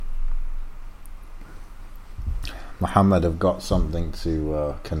Muhammad, I've got something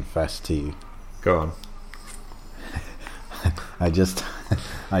to confess to you. Go on. I just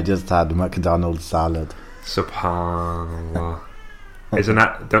had McDonald's salad. Subhanallah. Isn't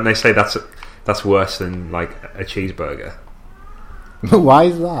that? Don't they say that's worse than like a cheeseburger? Why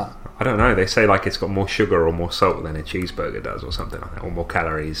is that? I don't know. They say like it's got more sugar or more salt than a cheeseburger does, or something like that, or more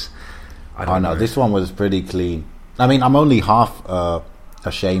calories. I don't know. This one was pretty clean. I mean, I'm only half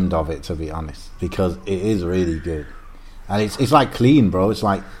ashamed of it, to be honest, because it is really good, and it's like clean, bro. It's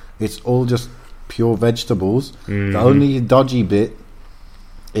like it's all just pure vegetables. The only dodgy bit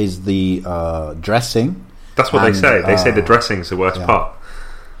is the dressing. That's what they say. They say the dressing's the worst part.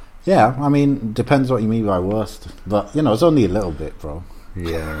 Yeah, I mean, depends what you mean by worst, but it's only a little bit, bro.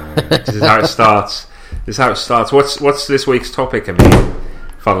 Yeah, this is how it starts. What's this week's topic? I mean,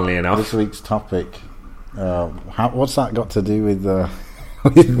 funnily enough, this week's topic. What's that got to do with the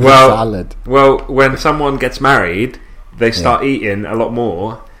salad? Well, when someone gets married, they start eating a lot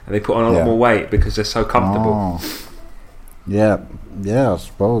more, and they put on a lot more weight because they're so comfortable. Oh. Yeah, I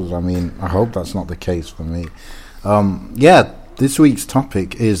suppose. I mean, I hope that's not the case for me. This week's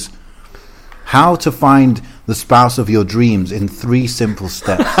topic is how to find the spouse of your dreams in 3 simple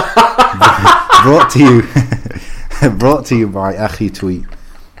steps. brought to you by Akhi Tweet,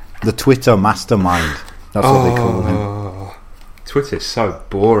 the Twitter mastermind. That's what they call him. Twitter's so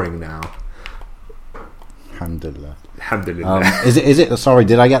boring now. Alhamdulillah. Is it? Sorry,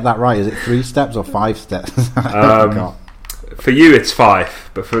 did I get that right? Is it 3 steps or 5 steps? For you, it's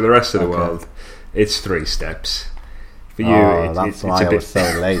 5, but for the rest of the world, it's 3 steps. For you, that's why I was so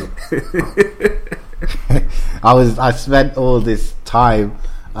late. I spent all this time.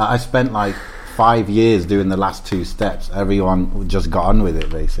 I spent like 5 years doing the last 2 steps. Everyone just got on with it,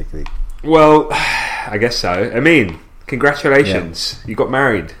 basically. Well, I guess so. I mean, congratulations. You got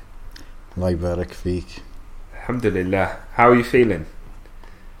married. Allah barak feek. Alhamdulillah. How are you feeling?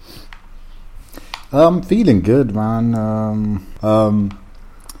 Feeling good, man.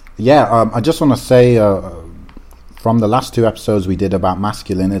 I just want to say, from the last 2 episodes we did about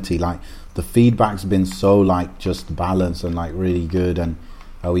masculinity, like the feedback's been so like just balanced and like really good, and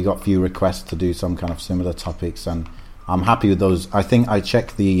we got a few requests to do some kind of similar topics, and I'm happy with those. I think I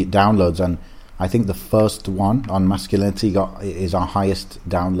checked the downloads, and I think the first one on masculinity is our highest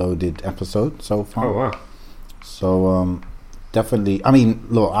downloaded episode so far. Oh wow! So definitely. I mean,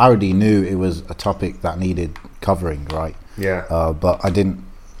 look, I already knew it was a topic that needed covering, right? Yeah. But I didn't.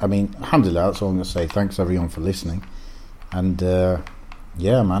 I mean, alhamdulillah, that's all I'm going to say. Thanks everyone for listening. And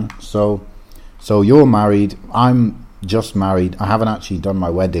yeah, man. So you're married. I'm just married. I haven't actually done my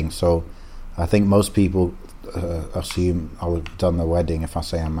wedding. So I think most people assume I would have done the wedding if I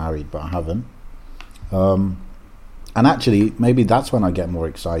say I'm married, but I haven't. And actually, maybe that's when I get more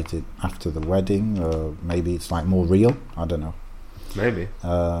excited after the wedding. Maybe it's like more real. I don't know. Maybe.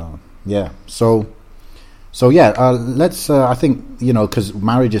 Yeah. So yeah, let's. I think because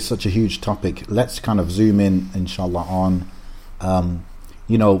marriage is such a huge topic. Let's kind of zoom in, inshallah, on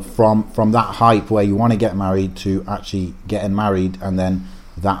from that hype where you want to get married to actually getting married, and then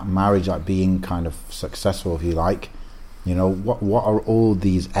that marriage like being kind of successful, if you like. What are all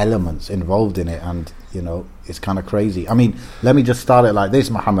these elements involved in it, and it's kind of crazy. I mean, let me just start it like this,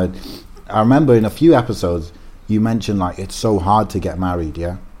 Muhammad. I remember in a few episodes you mentioned like it's so hard to get married.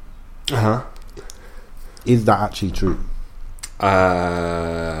 Yeah. Uh-huh. Is that actually true?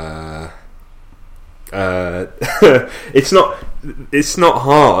 It's not. It's not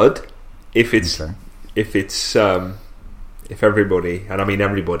hard if it's Okay. if everybody, and I mean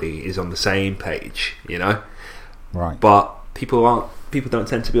everybody, is on the same page. Right. But people don't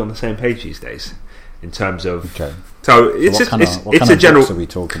tend to be on the same page these days in terms of. Okay. So it's what kind it's of a general. books are we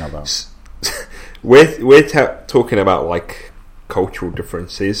talking about? We're talking about like cultural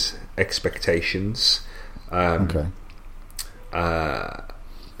differences, expectations.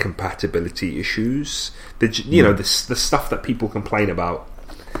 Compatibility issues, the stuff that people complain about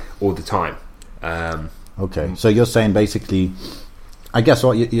all the time. Okay, so you're saying basically, I guess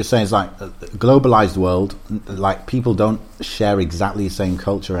what you're saying is like a globalized world, like people don't share exactly the same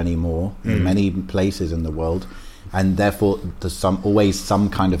culture anymore in many places in the world, and therefore there's always some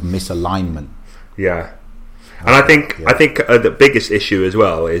kind of misalignment. Yeah, and I think the biggest issue as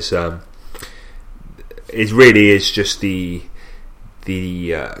well is just the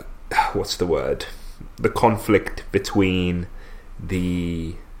what's the word? The conflict between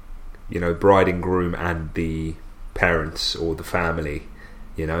the bride and groom and the parents or the family.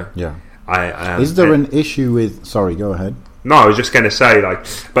 Yeah. Is there an issue with? Sorry, go ahead. No, I was just going to say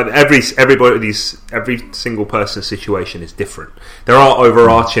but every single person's situation is different. There are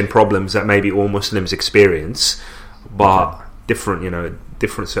overarching problems that maybe all Muslims experience. but different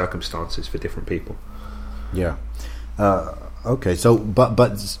circumstances for different people. Yeah. Okay. So, but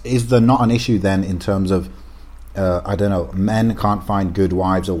is there not an issue then in terms of I don't know, men can't find good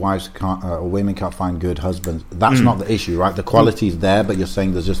wives, or wives can't, or women can't find good husbands? That's not the issue, right? The quality is there, but you're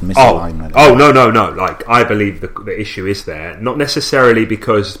saying there's just misalignment. No. Like, I believe the issue is there, not necessarily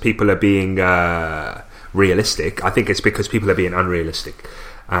because people are being realistic. I think it's because people are being unrealistic,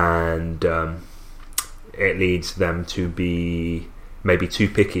 and it leads them to be maybe too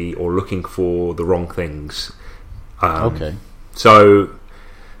picky or looking for the wrong things. Okay. So,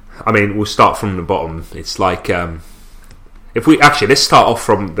 I mean, we'll start from the bottom. It's like if we let's start off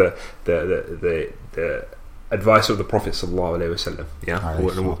from the advice of the Prophet sallallahu alaihi wasallam. Yeah,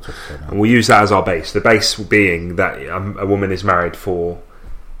 and we'll use that as our base. The base being that a woman is married for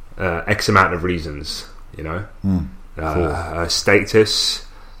X amount of reasons. Her status,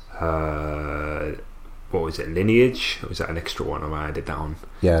 what was it? Lineage? Or was that an extra one? I added that on.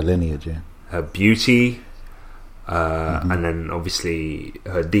 Yeah, lineage. Yeah. Her beauty. And then obviously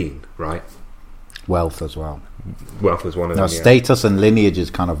her deen, right? Wealth as well. Wealth was one of them. Status and lineage is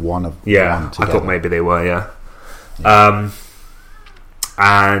kind of one of one I thought maybe they were, yeah.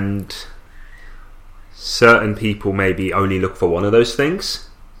 And certain people maybe only look for one of those things,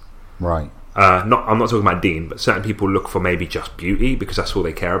 right? I'm not talking about deen, but certain people look for maybe just beauty because that's all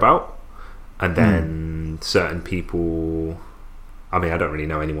they care about, and then certain people. I mean, I don't really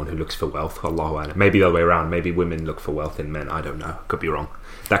know anyone who looks for wealth. Allahu A'lam. Maybe the other way around. Maybe women look for wealth in men. I don't know. Could be wrong.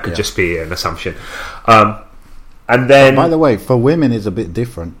 That could just be an assumption. And then, by the way, for women is a bit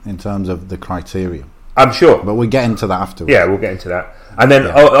different in terms of the criteria. I'm sure, but we'll get into that afterwards. Yeah, we'll get into that. And then,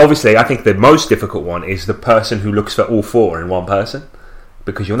 obviously, I think the most difficult one is the person who looks for all four in one person,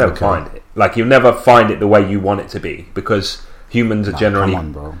 because you'll never find it. Like, you'll never find it the way you want it to be, because humans are generally. Come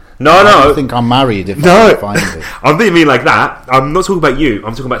on, bro. No. I think I'm married if I find it. I didn't mean like that. I'm not talking about you.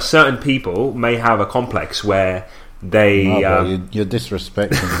 I'm talking about certain people may have a complex where they. No, bro, you're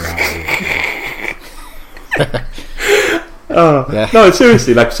disrespecting me. No,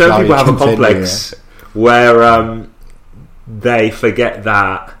 seriously. Like, certain people have a complex where they forget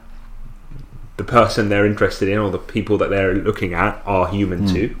that the person they're interested in or the people that they're looking at are human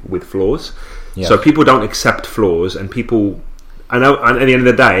too, with flaws. Yeah. So people don't accept flaws, and people. And at the end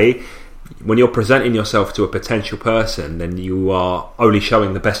of the day, when you're presenting yourself to a potential person, then you are only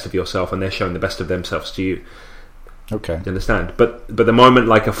showing the best of yourself, and they're showing the best of themselves to you. Okay, you understand? But the moment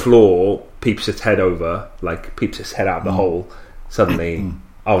like a flaw peeps its head over, like peeps its head out of the hole, suddenly,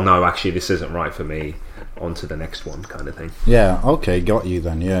 oh no, actually this isn't right for me. On to the next one, kind of thing. Yeah. Okay, got you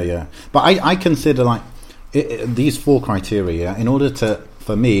then. Yeah. But I consider like these four criteria. In order to,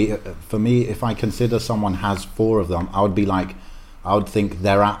 for me, if I consider someone has four of them, I would think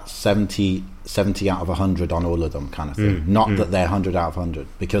they're at 70 out of 100 on all of them, kind of thing. Not that they're 100 out of 100,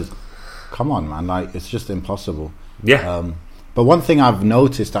 because come on, man, like it's just impossible. Yeah. But one thing I've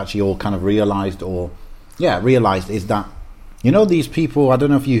noticed, actually, or kind of realized is that, these people, I don't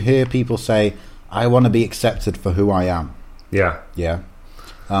know if you hear people say, I want to be accepted for who I am. Yeah. Yeah.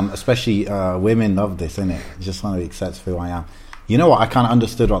 Especially women love this, innit? Just want to be accepted for who I am. You know what? I kind of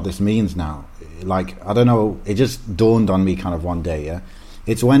understood what this means now. Like, I don't know, it just dawned on me kind of one day, yeah?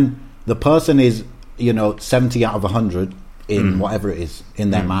 It's when the person is, 70 out of 100 in whatever it is, in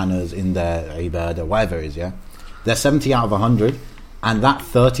their manners, in their ibadah, whatever it is, yeah? They're 70 out of 100, and that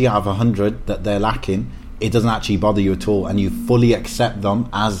 30 out of 100 that they're lacking, it doesn't actually bother you at all, and you fully accept them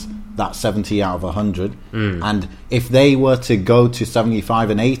as that 70 out of 100. And if they were to go to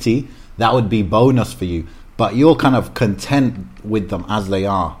 75 and 80, that would be bonus for you. But you're kind of content with them as they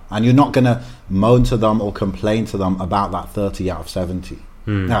are, and you're not going to moan to them or complain to them about that 30 out of 70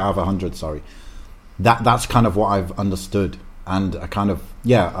 out of 100. Sorry, that's kind of what I've understood, and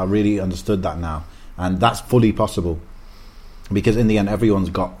I really understood that now, and that's fully possible, because in the end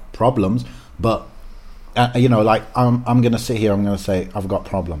everyone's got problems. But like I'm going to sit here, I'm going to say I've got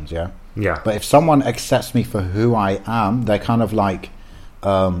problems, yeah. But if someone accepts me for who I am, they're kind of like.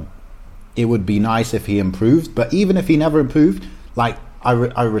 It would be nice if he improved, but even if he never improved, like I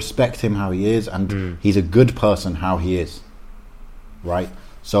respect him how he is, and he's a good person how he is, right?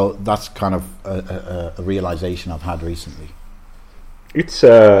 So that's kind of a realization I've had recently. It's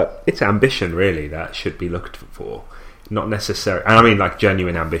ambition really that should be looked for, not necessarily. And I mean like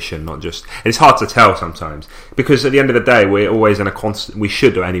genuine ambition, not just. It's hard to tell sometimes, because at the end of the day, we're always in a constant. We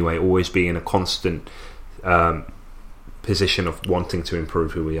should anyway always be in a constant position of wanting to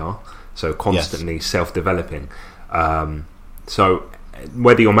improve who we are. So constantly self-developing. So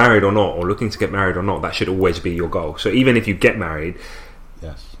whether you're married or not, or looking to get married or not, that should always be your goal. So even if you get married,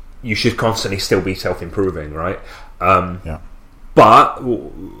 you should constantly still be self-improving, right? Yeah. But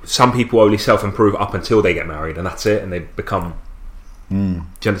some people only self-improve up until they get married, and that's it, and they become... Do you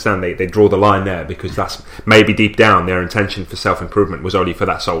understand? They draw the line there because that's maybe deep down their intention for self-improvement was only for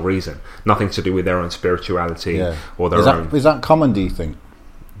that sole reason. Nothing to do with their own spirituality or their own... Is that common, do you think?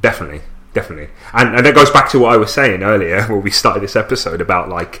 Definitely. And that goes back to what I was saying earlier when we started this episode about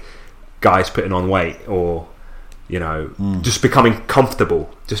like guys putting on weight or, you know, just becoming comfortable,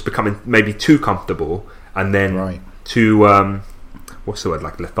 just becoming maybe too comfortable and then too, what's the word,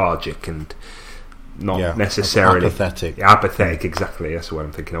 like lethargic and... not necessarily apathetic, exactly, that's what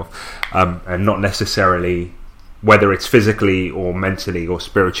I'm thinking of, and not necessarily whether it's physically or mentally or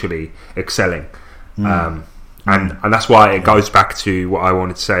spiritually excelling, and that's why it goes back to what I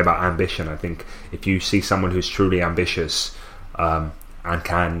wanted to say about ambition. I think if you see someone who's truly ambitious and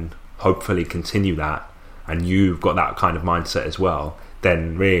can hopefully continue that, and you've got that kind of mindset as well,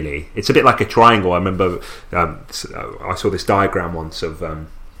 then really it's a bit like a triangle. I remember I saw this diagram once of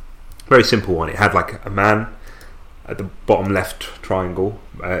very simple one. It had like a man at the bottom left triangle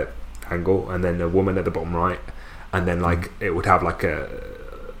angle, and then a woman at the bottom right, and then like it would have like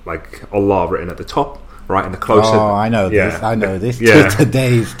Allah written at the top, right? And the closer, I know this. Yeah. Twitter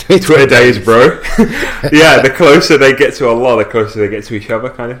days, bro. Yeah, the closer they get to Allah, the closer they get to each other,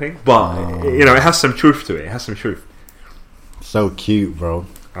 kind of thing. But you know, it has some truth to it. It has some truth. So cute, bro.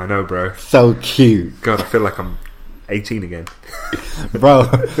 I know, bro. So cute. God, I feel like I'm 18 again. bro,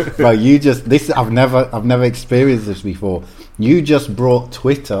 you just I've never experienced this before. You just brought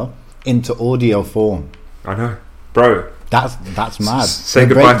Twitter into audio form. I know, bro. That's mad. Say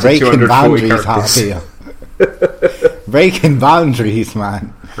goodbye to 240 boundaries characters. Out here. Breaking boundaries,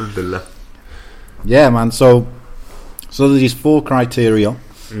 man. Alhamdulillah. Yeah, man. So there's these 4 criteria,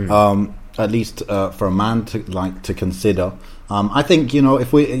 at least for a man to consider. I think, you know,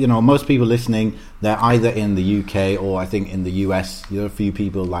 if we, you know, most people listening, they're either in the UK or I think in the US. There are a few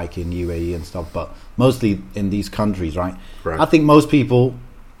people like in UAE and stuff, but mostly in these countries, right? I think most people,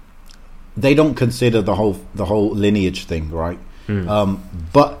 they don't consider the whole lineage thing, right?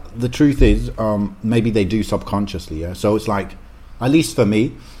 But the truth is, maybe they do subconsciously. Yeah. So it's like, at least for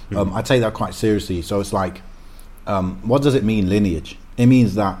me, I take that quite seriously. So it's like, what does it mean, lineage? It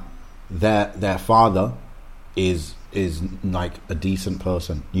means that their father is like a decent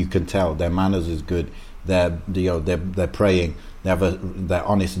person. You can tell their manners is good. They're praying. They have their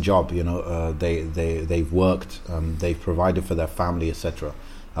honest job. You know, they've worked. They've provided for their family, etc.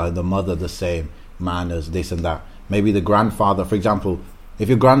 The mother the same, manners, this and that. Maybe the grandfather, for example, if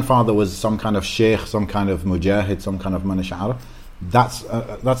your grandfather was some kind of sheikh, some kind of mujahid, some kind of manasha'ara,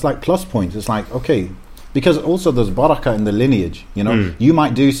 that's like plus points. It's like, okay, because also there's barakah in the lineage. You know, you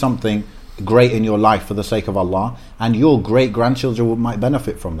might do something great in your life for the sake of Allah, and your great grandchildren might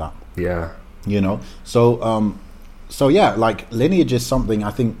benefit from that. Yeah, you know. So yeah, like lineage is something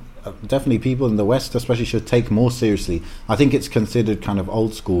I think definitely people in the West especially should take more seriously. I think it's considered kind of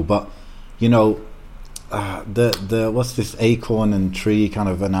old school, but you know, the what's this acorn and tree kind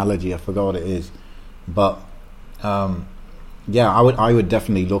of analogy? I forgot what it is, but yeah, I would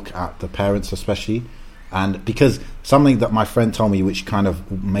definitely look at the parents especially. And because something that my friend told me, which kind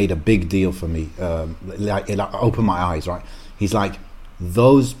of made a big deal for me, like it opened my eyes. Right, he's like,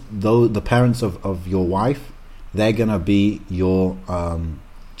 the parents of your wife, they're gonna be your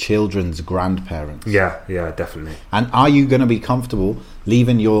children's grandparents. Yeah, definitely. And are you gonna be comfortable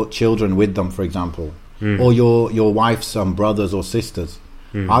leaving your children with them, for example, or your wife's brothers or sisters?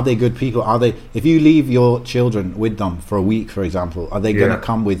 Are they good people? Are they? If you leave your children with them for a week, for example, are they gonna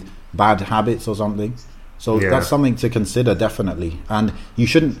come with bad habits or something? So that's something to consider, definitely. And you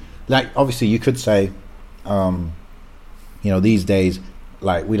shouldn't, like, obviously you could say, you know, these days,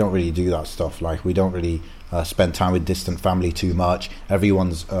 like, we don't really do that stuff. Like, we don't really spend time with distant family too much.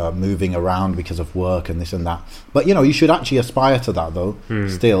 Everyone's moving around because of work and this and that. But, you know, you should actually aspire to that, though,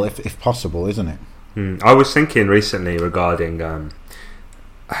 still, if possible, isn't it? I was thinking recently regarding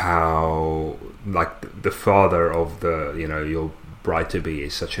how, like, the father of the, you know, your bride-to-be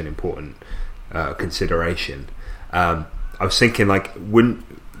is such an important consideration. I was thinking, like,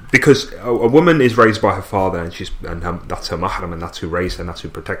 because a woman is raised by her father, and that's her mahram, and that's who raised her, and that's who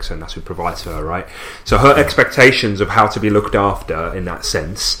protects her, and that's who provides for her, right? So her expectations of how to be looked after in that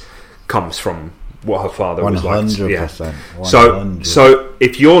sense comes from what her father was like. 100%. So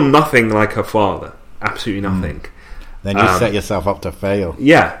if you're nothing like her father, absolutely nothing, then you set yourself up to fail.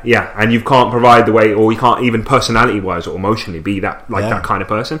 Yeah, and you can't provide the way, or you can't even personality-wise or emotionally be that that kind of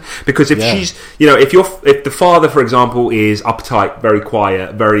person. Because if she's, you know, if the father, for example, is uptight, very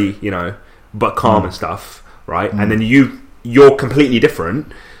quiet, very, you know, but calm and stuff, right? And then you're completely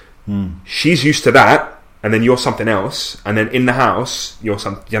different. She's used to that, and then you're something else, and then in the house you're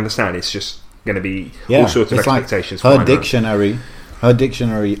some. You understand? It's just going to be all sorts of expectations. Like her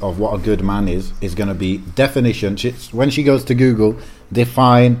dictionary of what a good man is going to be definition. When she goes to Google,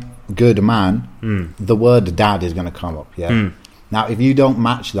 define good man, the word dad is going to come up. Yeah. Now, if you don't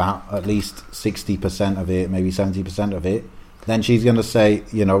match that, at least 60% of it, maybe 70% of it, then she's going to say,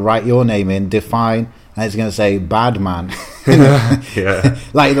 write your name in, define, and it's going to say bad man.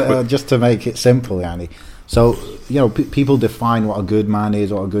 Just to make it simple, Yanni. So, people define what a good man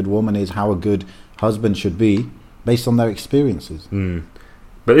is, what a good woman is, how a good husband should be, based on their experiences.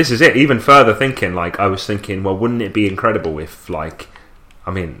 But this is it. Even further thinking, I was thinking, well, wouldn't it be incredible if, it's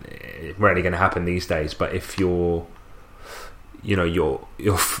rarely going to happen these days, but if your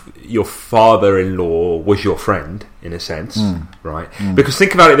father-in-law was your friend, in a sense, right? Because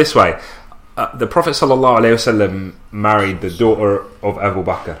think about it this way. The Prophet ﷺ married the daughter of Abu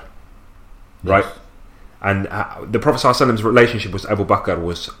Bakr, right? Yes. And the Prophet ﷺ's relationship with Abu Bakr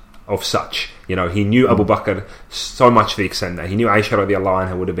was of such, he knew Abu Bakr so much to the extent that he knew Aisha radiallahu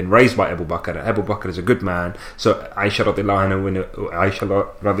anha would have been raised by Abu Bakr. Abu Bakr is a good man, so Aisha radiallahu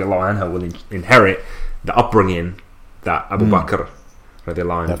anha will inherit the upbringing that Abu Bakr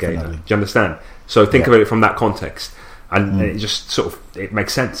radiallahu anhu gave her. Do you understand? So think about it from that context, and it just it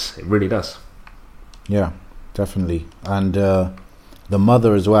makes sense. It really does. Yeah, definitely. And the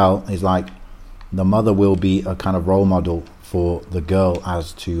mother as well is the mother will be a kind of role model for the girl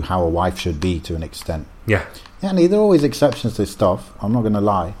as to how a wife should be, to an extent. Yeah. Yeah, and there are always exceptions to stuff, I'm not going to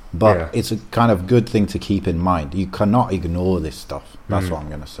lie, but it's a kind of good thing to keep in mind. You cannot ignore this stuff. That's what I'm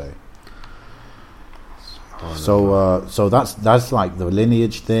going to say. So that's like the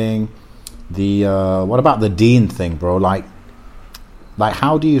lineage thing. The what about the deen thing, bro? Like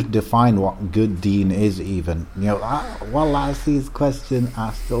how do you define what good deen is? Even I see this question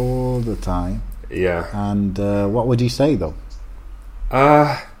asked all the time. Yeah. And what would you say though?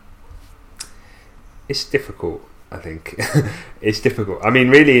 It's difficult. I think it's difficult. I mean,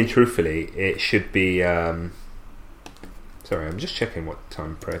 really and truthfully, it should be. Sorry, I'm just checking what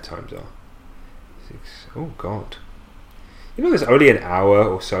time prayer times are. Oh God! There's only an hour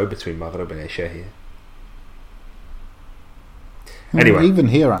or so between Maghrib and Isha here. Anyway, even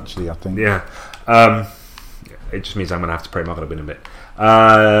here actually, I think. Yeah. It just means I'm going to have to pray Maghrib in a bit.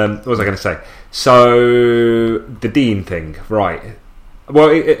 What was I going to say? So the deen thing, right? Well,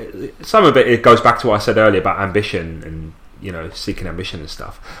 some of it goes back to what I said earlier about ambition and seeking ambition and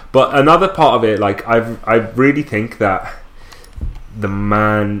stuff. But another part of it, I really think that the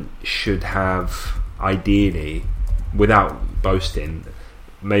man should have, ideally, without boasting,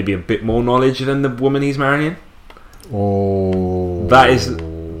 maybe a bit more knowledge than the woman he's marrying. Oh, that is.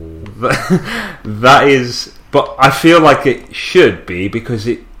 But I feel like it should be, because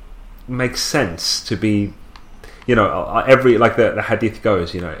it makes sense to be. Every the hadith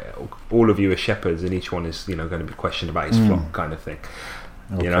goes. All of you are shepherds, and each one is going to be questioned about his flock, kind of thing.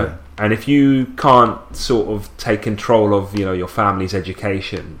 Okay. And if you can't sort of take control of your family's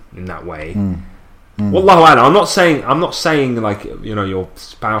education in that way, wallahu a'lam. I'm not saying your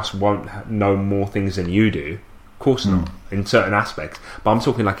spouse won't know more things than you do. Of course not, in certain aspects. But I'm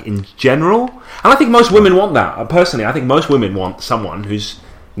talking in general, and I think most women want that. Personally, I think most women want someone who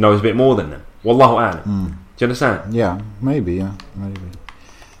knows a bit more than them. Wallahu a'lam. Do you understand? Yeah, maybe.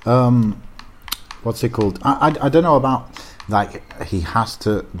 What's it called? I don't know about. He has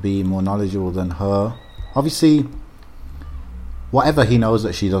to be more knowledgeable than her. Obviously, whatever he knows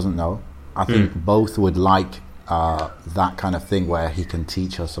that she doesn't know, I think both would like that kind of thing where he can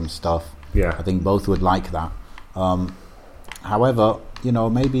teach her some stuff. Yeah, I think both would like that. However,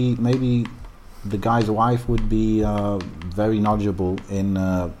 maybe the guy's wife would be very knowledgeable in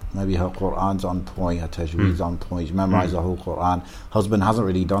maybe her Quran's on point, her tajweed's on point, she memorized the whole Quran. Husband hasn't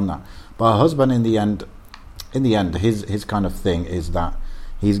really done that, but her husband in the end, his kind of thing is that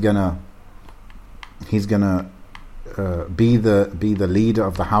he's gonna be the leader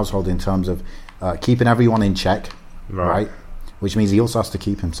of the household in terms of keeping everyone in check, right? Which means he also has to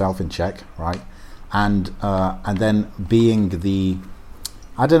keep himself in check, right? And then being the,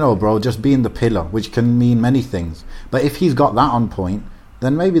 I don't know, bro, just being the pillar, which can mean many things. But if he's got that on point,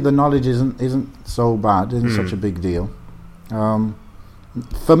 then maybe the knowledge isn't so bad, isn't such a big deal.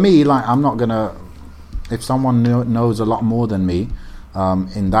 For me, I'm not gonna. If someone knows a lot more than me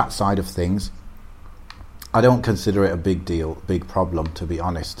in that side of things, I don't consider it a big deal, big problem, to be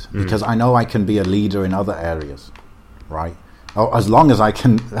honest, because I know I can be a leader in other areas, right? Or as long as I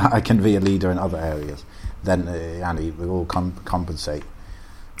can be a leader in other areas, then we all compensate.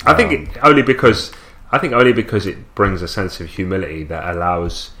 I think only because it brings a sense of humility that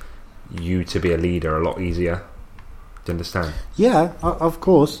allows you to be a leader a lot easier. Do you understand? Yeah, of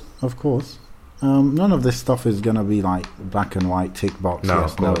course. None of this stuff is going to be like black and white tick box. No,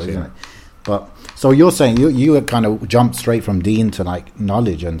 yes, of course, isn't it? But so you're saying you kind of jumped straight from deen to like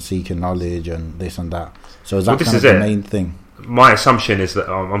knowledge and seeking knowledge and this and that. So is that kind of the main thing? My assumption is that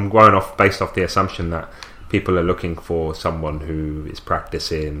I'm going off based off the assumption that people are looking for someone who is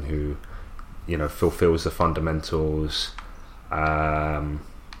practicing, who fulfills the fundamentals.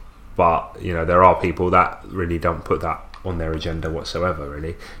 But there are people that really don't put that on their agenda whatsoever.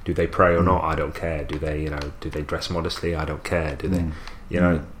 Really, do they pray or not? I don't care. Do they dress modestly? I don't care. Do they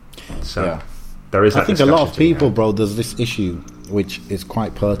So there is. I think a lot of people, bro, there's this issue which is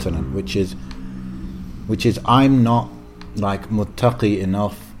quite pertinent, which is I'm not like muttaqi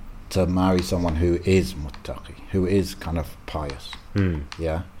enough to marry someone who is muttaqi, who is kind of pious.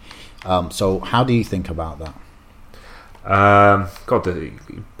 Yeah. So how do you think about that? God,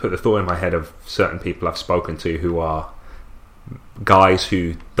 put the thought in my head of certain people I've spoken to who are guys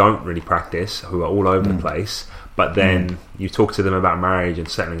who don't really practice, who are all over the place, but then you talk to them about marriage and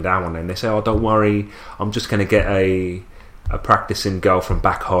settling down one day and they say, oh, don't worry, I'm just going to get a practicing girl from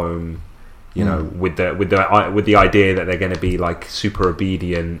back home, with the idea that they're going to be like super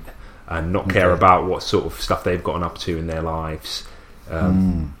obedient and not care about what sort of stuff they've gotten up to in their lives.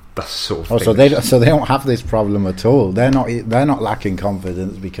 That's sort of so they don't have this problem at all. They're not lacking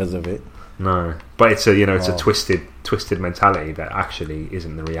confidence because of it. No, but it's it's a twisted mentality that actually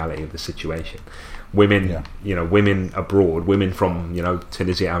isn't the reality of the situation. Women, women abroad, women from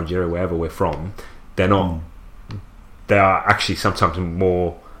Tunisia, Algeria, wherever we're from, they're not. They are actually sometimes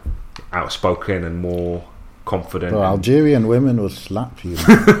more outspoken and more confident. Bro, Algerian women will slap you.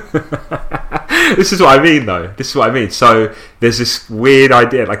 This is what I mean, though. This is what I mean. So there's this weird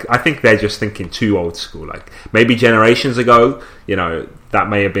idea. Like, I think they're just thinking too old school. Like, maybe generations ago, that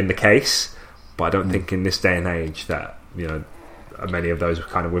may have been the case, but I don't think in this day and age that many of those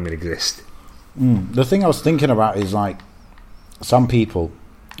kind of women exist. The thing I was thinking about is like some people,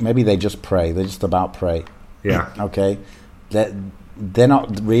 maybe they just pray. They're just about pray. Yeah. Okay. They're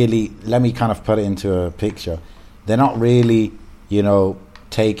not really. Let me kind of put it into a picture. They're not really,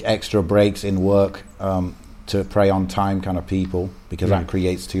 take extra breaks in work to pray on time kind of people, because that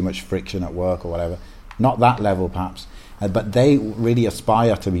creates too much friction at work or whatever. Not that level perhaps, but they really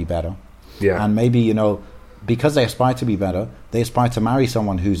aspire to be better. Yeah. And maybe because they aspire to be better, they aspire to marry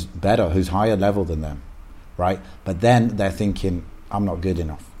someone who's better, who's higher level than them, right? But then they're thinking, I'm not good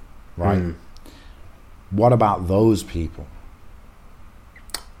enough, right? What about those people?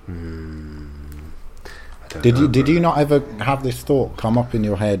 Did you not ever have this thought come up in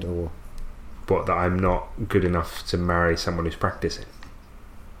your head, or what, that I'm not good enough to marry someone who's practicing?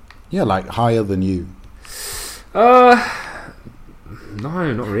 Yeah, like higher than you. No,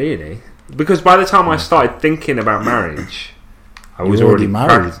 not really. Because by the time I started thinking about marriage, I was already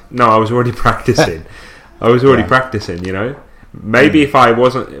married. I was already practicing. Practicing. Maybe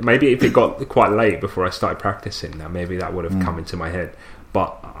if it got quite late before I started practicing, now maybe that would have come into my head.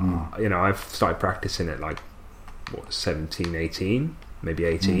 But I've started practicing at like 17, 18, maybe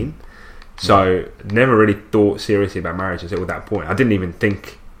 18. So never really thought seriously about marriage until that point. I didn't even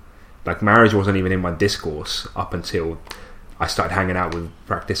think, like, marriage wasn't even in my discourse up until I started hanging out with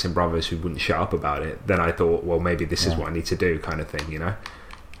practicing brothers who wouldn't shut up about it. Then I thought, well, maybe this is what I need to do, kind of thing,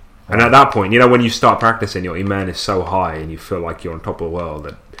 And at that point, when you start practicing, your iman is so high and you feel like you're on top of the world,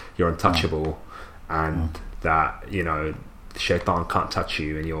 that you're untouchable, and that shaitan can't touch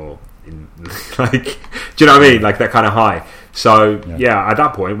you, and you're in, like, do you know what I mean? Like that kind of high. So at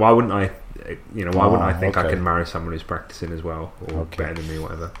that point, why wouldn't I? Why wouldn't I think I can marry someone who's practicing as well, or better than me, or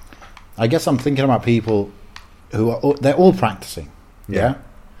whatever? I guess I'm thinking about people who they're all practicing. Yeah.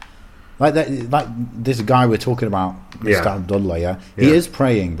 Like this guy we're talking about, Mr. Abdullah. He is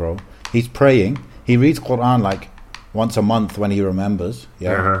praying, bro. He's praying. He reads Quran like once a month when he remembers.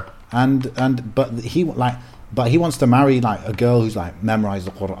 But he wants to marry like a girl who's like memorized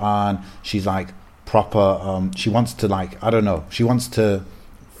the Quran. She's like proper. She wants to, like, I don't know. She wants to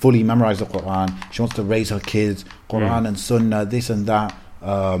fully memorize the Quran. She wants to raise her kids Quran and Sunnah, this and that.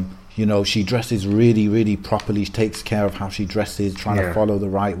 She dresses really, really properly. She takes care of how she dresses, trying to follow the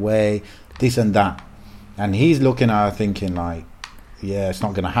right way, this and that. And he's looking at her thinking like, it's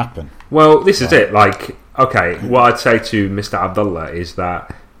not going to happen. Well, this is it. Like, okay, what I'd say to Mr. Abdullah is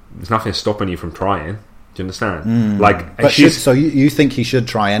that there's nothing stopping you from trying. Do you understand? So you think he should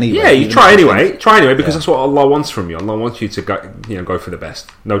try anyway? Yeah, you try anyway. Try anyway, because that's what Allah wants from you. Allah wants you to go for the best,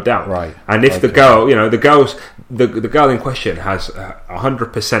 no doubt. Right. And if the girl, the girl in question has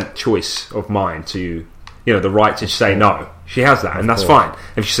 100% choice of mind to, the right to say no. She has that, and that's fine.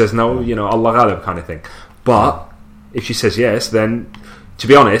 If she says no, Allah Ghalib kind of thing. But if she says yes, then, to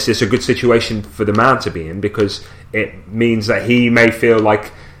be honest, it's a good situation for the man to be in, because it means that he may feel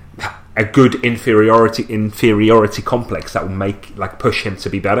like a good inferiority complex that will push him to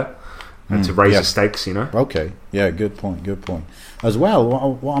be better and to raise the stakes. Okay, good point. As well,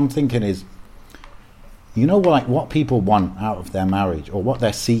 what I'm thinking is, what people want out of their marriage or what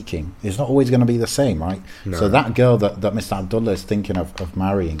they're seeking is not always going to be the same, right? No. So that girl that Mr. Abdullah is thinking of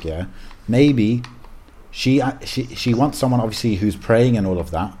marrying, maybe she wants someone, obviously, who's praying and all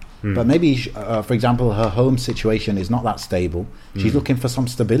of that, but maybe, for example, her home situation is not that stable. She's looking for some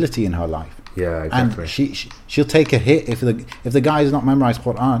stability in her life. Yeah, exactly. And she'll take a hit if the guy is not memorized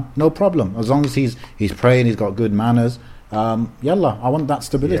Quran. No problem, as long as he's praying, he's got good manners. Yallah, I want that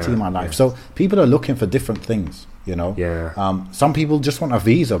stability in my life. So people are looking for different things, some people just want a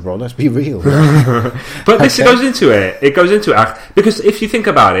visa, bro, let's be real. But this goes into it because if you think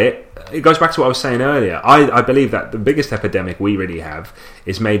about it, it goes back to what I was saying earlier. I believe that the biggest epidemic we really have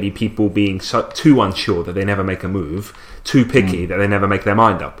is maybe people being too unsure that they never make a move, too picky that they never make their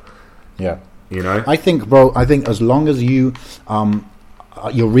mind up. I think, bro, as long as you're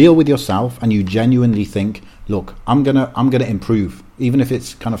real with yourself and you genuinely think, look, I'm gonna improve, even if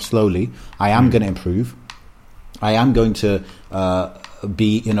it's kind of slowly. I am gonna improve. I am going to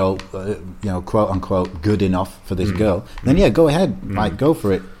be, quote unquote, good enough for this girl. Then go ahead, go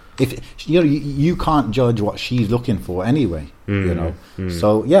for it. If you can't judge what she's looking for anyway,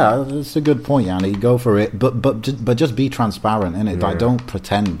 So it's a good point, Yanni. Go for it, but just be transparent in it. Like, don't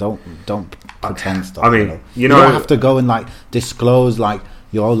pretend. Don't pretend stuff. I mean, you don't have to go and disclose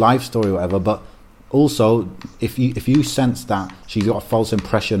your whole life story or whatever, but also if you sense that she's got a false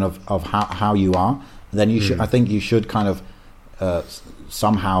impression of how you are, then you should. I think you should kind of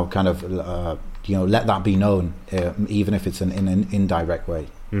somehow kind of let that be known, even if it's in an indirect way.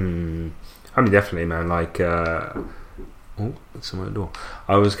 I mean, definitely, man. It's on my door.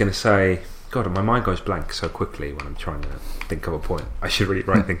 I was going to say, God, my mind goes blank so quickly when I'm trying to think of a point. I should really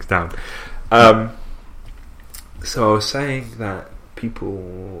write things down. So I was saying that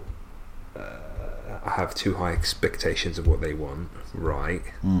people have too high expectations of what they want, right?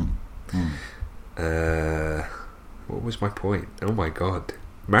 What was my point? Oh my God,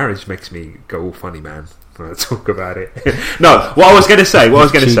 marriage makes me go all funny, man, when I talk about it. No, what I was going to say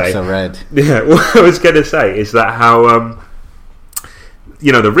cheeks are red. Yeah, what I was going to say is that how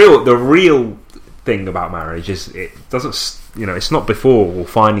the real thing about marriage is it doesn't, it's not before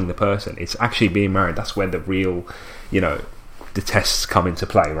finding the person, it's actually being married. That's where the real, the tests come into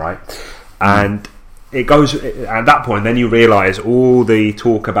play, right? And it goes at that point, then you realise all the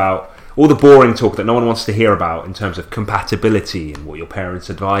boring talk that no one wants to hear about in terms of compatibility and what your parents'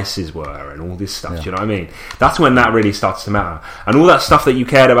 advices were and all this stuff. Do you know what I mean? That's when that really starts to matter. And all that stuff that you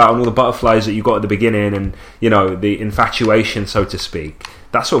cared about and all the butterflies that you got at the beginning and, the infatuation, so to speak,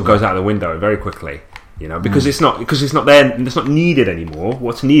 that sort of goes out the window very quickly, because it's not there, it's not needed anymore.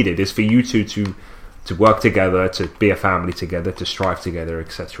 What's needed is for you two to work together, to be a family together, to strive together,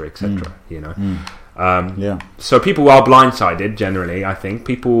 etc., etc. So people are blindsided generally. I think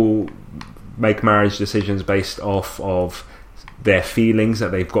people make marriage decisions based off of their feelings that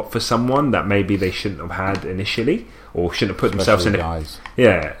they've got for someone that maybe they shouldn't have had initially, or shouldn't have put themselves in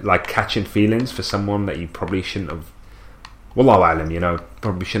it. Like catching feelings for someone that you probably shouldn't have. Wallahu alam,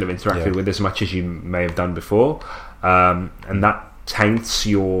 probably shouldn't have interacted with as much as you may have done before, and that taints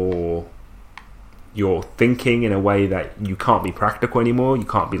your thinking in a way that you can't be practical anymore, you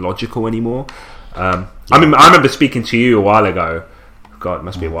can't be logical anymore. I remember speaking to you a while ago. God, it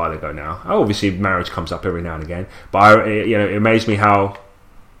must be a while ago now. Obviously, marriage comes up every now and again, but it amazed me how,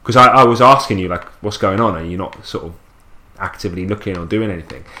 because I was asking you what's going on, and you're not sort of actively looking or doing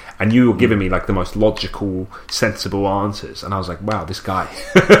anything, and you were giving me the most logical, sensible answers, and I was like, wow, this guy.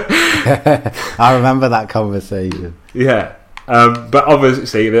 I remember that conversation. Yeah. But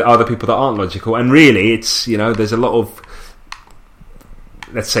obviously there are other people that aren't logical, and really it's there's a lot of,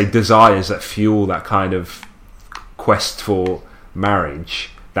 let's say, desires that fuel that kind of quest for marriage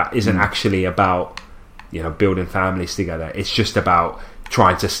that isn't actually about building families together. It's just about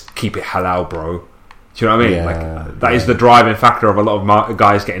trying to keep it halal, bro. Do you know what I mean? That is the driving factor of a lot of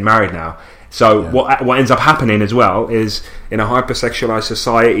guys getting married now. So what ends up happening as well is, in a hypersexualized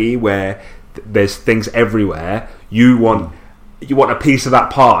society where there's things everywhere, you want a piece of that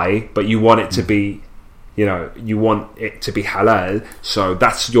pie, but you want it to be, you want it to be halal. So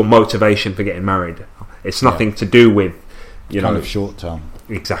that's your motivation for getting married. It's nothing to do with, kind of short term.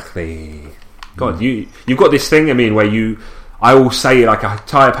 Exactly. God, you've got this thing. I mean, where I will say like an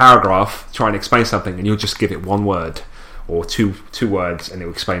entire paragraph, try and explain something, and you'll just give it one word or two words, and it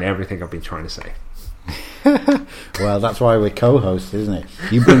will explain everything I've been trying to say. Well, that's why we're co-hosts, isn't it?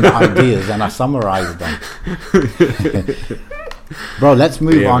 You bring the ideas and I summarize them. Bro, let's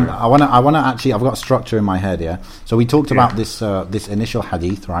move on. I wanna actually, I've got structure in my head. Yeah. So we talked about this initial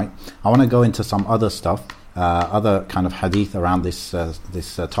hadith, right? I want to go into some other stuff, other kind of hadith around this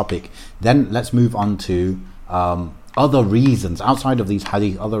topic. Then let's move on to other reasons outside of these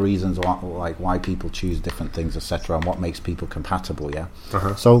hadith, other reasons like why people choose different things, etc., and what makes people compatible. Yeah.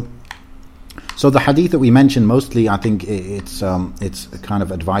 So the hadith that we mentioned mostly, I think it's a kind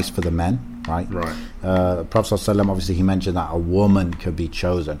of advice for the men, right? Right. Prophet ﷺ, obviously he mentioned that a woman could be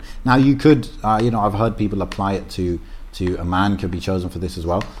chosen. Now you could, I've heard people apply it to a man could be chosen for this as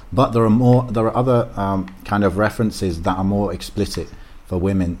well. But there are other kind of references that are more explicit for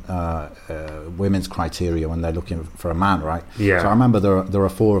women, women's criteria when they're looking for a man, right? Yeah. So I remember there are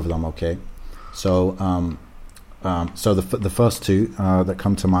 4 of them. Okay. So the first 2 that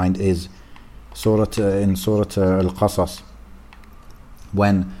come to mind is in Surah Al-Qasas,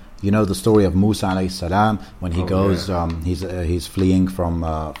 when the story of Musa alayhi salam, when he goes, he's fleeing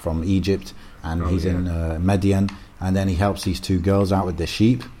from Egypt, and he's in Midian, and then he helps these 2 girls out with their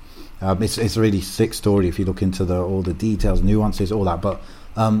sheep. It's a really sick story if you look into all the details, nuances, all that.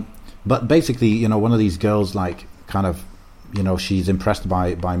 But basically, one of these girls, like, kind of, she's impressed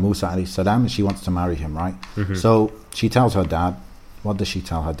by Musa alayhi salam, and she wants to marry him, right? Mm-hmm. So she tells her dad. What does she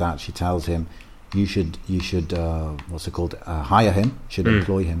tell her dad? She tells him, you should what's it called? Hire him. Should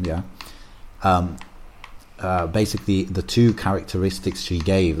employ him. Yeah. Basically, the 2 characteristics she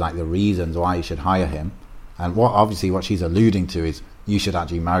gave, like the reasons why you should hire him, and what she's alluding to is you should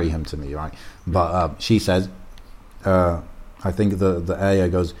actually marry him to me, right? But she says, I think the ayah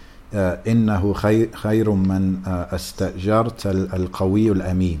goes, إنه خير من استأجرت القوي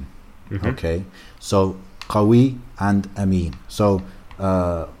الأمين. Okay, so qawi and amin. So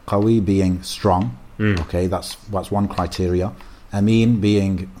qawi being strong, okay, that's one criteria. Amin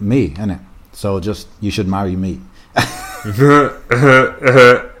being me, innit? So just you should marry me.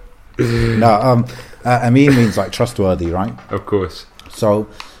 No, amin means like trustworthy, right? Of course. So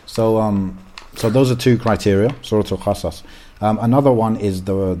those are 2 criteria. Surah Al-Qasas. Another one is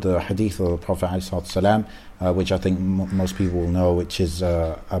the hadith of the Prophet ﷺ, which I think most people will know, which is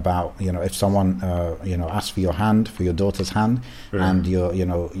about if someone asks for your hand, for your daughter's hand, and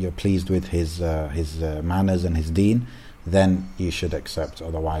you're pleased with his manners and his deen, then you should accept.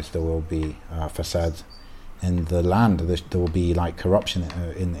 Otherwise, there will be fasad in the land. There will be like corruption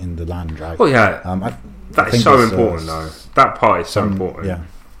in the land, right? Well, yeah, that is so important, though. That part is so important. Yeah.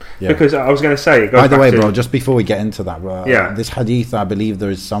 Yeah. Because I was going to say, it goes by the way, bro, just before we get into that, yeah, this hadith, I believe there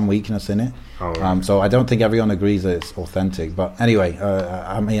is some weakness in it. Oh, right. So I don't think everyone agrees that it's authentic. But anyway,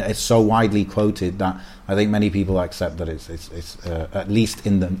 I mean, it's so widely quoted that I think many people accept that it's at least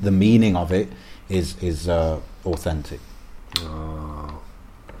in the meaning of it is authentic. Oh.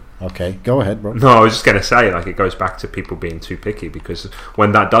 Okay, go ahead, bro. No, I was just going to say, like, it goes back to people being too picky, because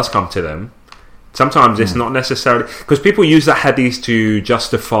when that does come to them, sometimes it's not necessarily, because people use that hadith to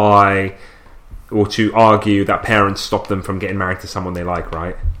justify or to argue that parents stop them from getting married to someone they like,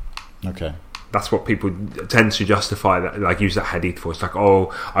 right? Okay. That's what people tend to justify, that, like, use that hadith for. It's like,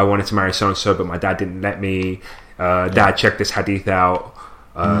 oh, I wanted to marry so and so, but my dad didn't let me. Dad, check this hadith out.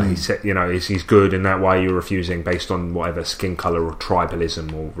 He said, he's good, and that why you're refusing based on whatever skin color or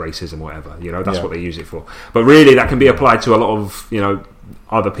tribalism or racism, or whatever. That's what they use it for. But really, that can be applied to a lot of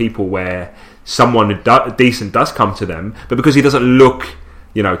other people, where someone decent does come to them, but because he doesn't look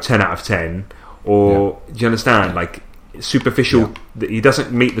 10 out of 10, or do you understand, like, superficial, he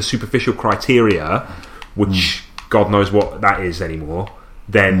doesn't meet the superficial criteria, which God knows what that is anymore,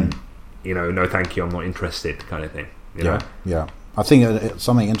 then no thank you, I'm not interested, kind of thing. Yeah. I think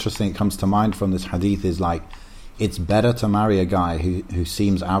something interesting that comes to mind from this hadith is, like, it's better to marry a guy who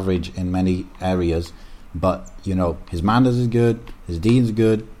seems average in many areas, but his manners is good, his deeds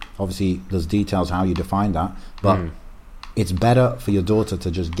good. Obviously, there's details how you define that, but it's better for your daughter to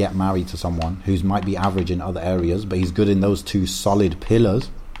just get married to someone who might be average in other areas, but he's good in those 2 solid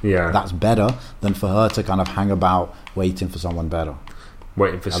pillars. Yeah, that's better than for her to kind of hang about waiting for someone better.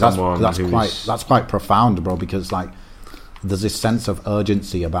 Waiting for someone. That's quite profound, bro. Because, like, there's this sense of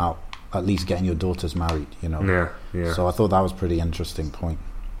urgency about at least getting your daughters married. Yeah. So I thought that was a pretty interesting point.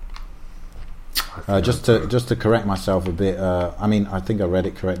 Just to correct myself a bit, I mean, I think I read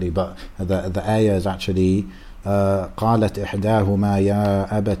it correctly, but the ayah is actually قالت إحداهما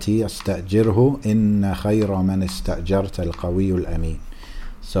يا أبتي استأجره إن خير من استأجرت القوي الأمين.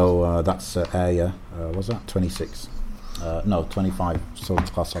 So that's ayah, was that 26? No, 25. Surah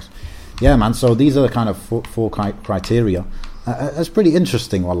Al-Qasas. yeah, man. So these are the kind of four criteria. It's pretty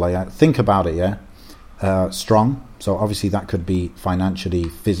interesting, wallahi. Think about it, yeah. Strong. So obviously that could be financially,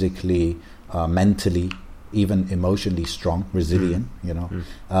 physically, mentally, even emotionally strong, resilient. You know.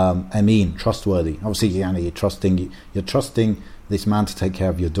 Ameen, trustworthy. Obviously, you're trusting this man to take care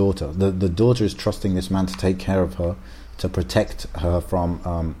of your daughter. The daughter is trusting this man to take care of her, to protect her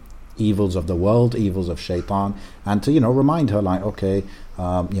from evils of the world, evils of shaitan, and to remind her, like, okay,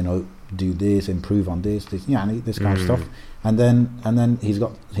 do this, improve on this this kind of stuff. And then he's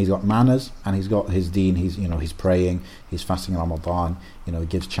got manners, and he's got his deen. He's praying, he's fasting Ramadan, he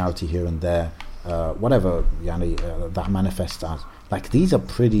gives charity here and there, whatever that manifests as. Like, these are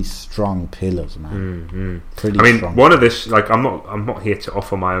pretty strong pillars, man. Pretty strong. One of this, like, I'm not here to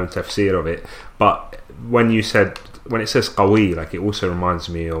offer my own tafsir of it, but when it says qawi, like, it also reminds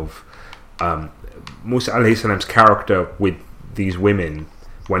me of Musa alayhi salam's character with these women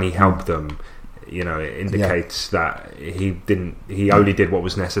when he helped them. It indicates that he only did what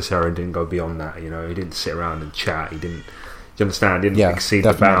was necessary and didn't go beyond that. He didn't sit around and chat. He didn't, do you understand? Didn't exceed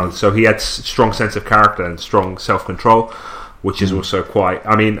the bounds. So he had strong sense of character and strong self-control, which is also quite.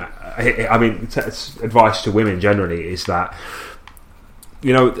 Advice to women generally is that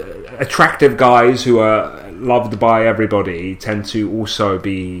attractive guys who are loved by everybody tend to also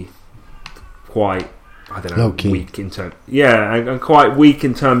be quite, I don't know, weak in terms. Yeah, and quite weak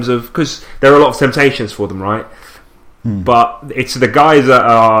in terms of, because there are a lot of temptations for them, right? But it's the guys that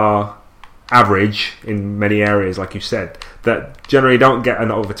are average in many areas, like you said, that generally don't get a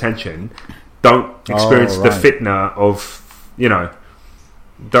lot of attention, don't experience the fitna of,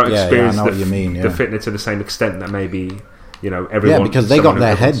 don't experience the fitna to the same extent that maybe everyone. Yeah, because they got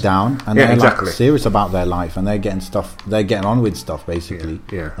their head down and they're like serious about their life, and they're getting on with stuff basically.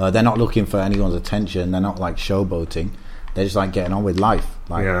 They're not looking for anyone's attention. They're not like showboating. They're just like getting on with life.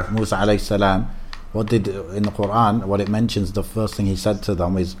 Like Musa alayhi salam, in the Quran, what it mentions, the first thing he said to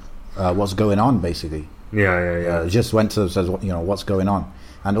them is, "What's going on?" Basically. Just went to them, says, what's going on.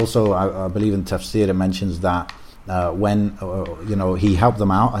 And also, I believe in tafsir it mentions that when he helped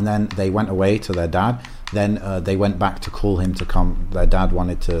them out, and then they went away to their dad. Then they went back to call him to come. Their dad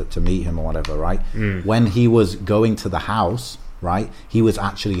wanted to meet him or whatever, right? When he was going to the house, right, he was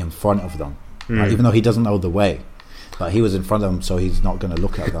actually in front of them, right? Even though he doesn't know the way, but he was in front of them, so he's not going to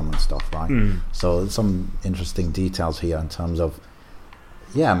look at them and stuff, right? So some interesting details here in terms of,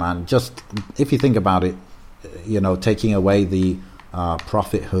 yeah, man, just if you think about it, taking away the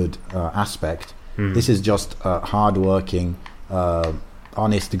prophethood aspect, this is just a hard-working,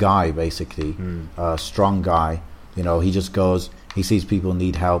 honest guy, basically, strong guy. He just goes, he sees people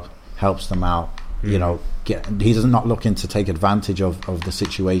need help, helps them out. He does not looking to take advantage of the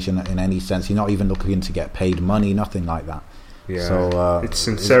situation in any sense. He's not even looking to get paid money, nothing like that. So it's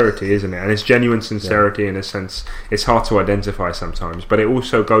sincerity, isn't it? And it's genuine sincerity in a sense. It's hard to identify sometimes, but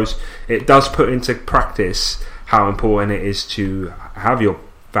it does put into practice how important it is to have your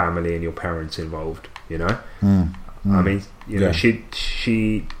family and your parents involved.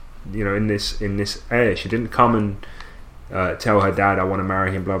 She in this area, she didn't come and tell her dad, I want to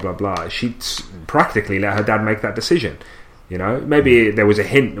marry him, blah blah blah. She practically let her dad make that decision. Maybe there was a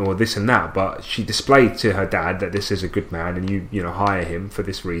hint or this and that, but she displayed to her dad that this is a good man, and you hire him for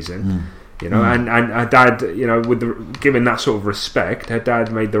this reason. And her dad, given that sort of respect, her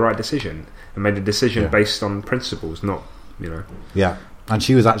dad made the right decision and made a decision based on principles, not. Yeah, and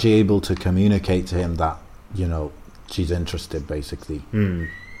she was actually able to communicate to him that she's interested, basically,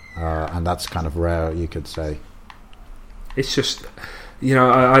 and that's kind of rare, you could say. It's just,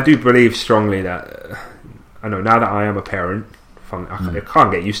 I do believe strongly that, I know now that I am a parent, I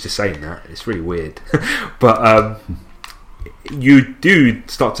can't get used to saying that, it's really weird, but you do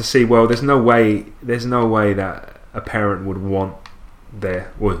start to see, well, there's no way that a parent would want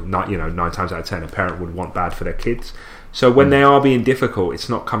not 9 times out of 10 a parent would want bad for their kids. So when they are being difficult, it's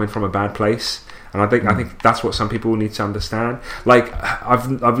not coming from a bad place. And I think that's what some people need to understand. Like,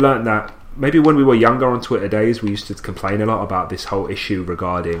 I've learned that maybe when we were younger on Twitter days, we used to complain a lot about this whole issue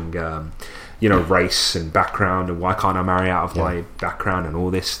regarding race and background, and why can't I marry out of my background and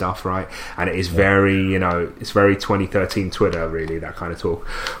all this stuff, right? And it is very it's very 2013 Twitter, really, that kind of talk.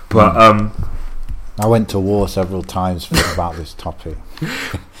 But I went to war several times about this topic.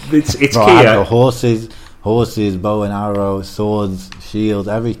 It's key. Horses, bow and arrow, swords, shields,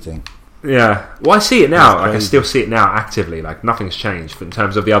 everything. Yeah, well, I see it now. Like, I still see it now actively. Like, nothing's changed in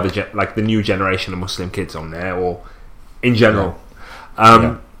terms of the other, like the new generation of Muslim kids on there, or in general.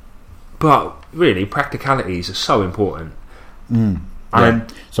 But really, practicalities are so important.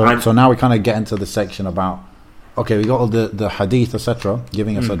 So now we kind of get into the section about, okay, we got all the hadith, etc.,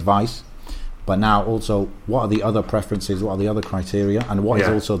 giving us advice. but now also what are the other preferences, what are the other criteria, and what is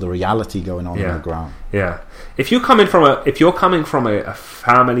also the reality going on the ground. If you're coming from a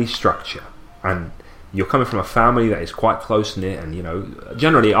family structure, and you're coming from a family that is quite close knit, and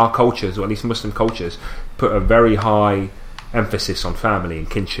generally our cultures, or at least Muslim cultures, put a very high emphasis on family and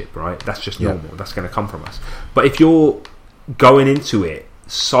kinship, right? That's just normal. That's going to come from us. But if you're going into it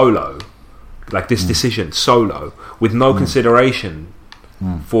solo, like this decision solo, with no consideration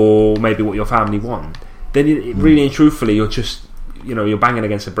for maybe what your family want, then really and truthfully you're just you're banging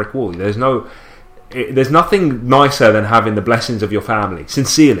against a brick wall. There's nothing nicer than having the blessings of your family.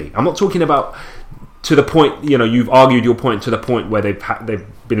 Sincerely, I'm not talking about to the point you've argued your point to the point where they've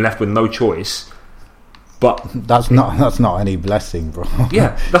been left with no choice. But that's not any blessing, bro.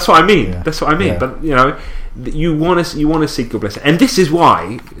 Yeah, that's what I mean. Yeah. That's what I mean. Yeah. But you want to seek your blessing, and this is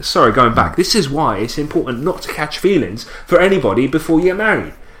why. Sorry, going back. This is why it's important not to catch feelings for anybody before you get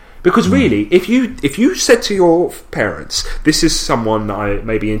married. Because really, if you said to your parents, "This is someone that I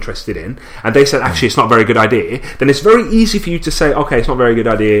may be interested in," and they said, "Actually, it's not a very good idea," then it's very easy for you to say, "Okay, it's not a very good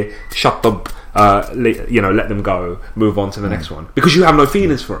idea. Shut them." Let them go, move on to the next one, because you have no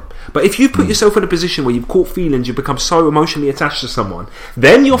feelings for them. But if you put yourself in a position where you've caught feelings, you become so emotionally attached to someone,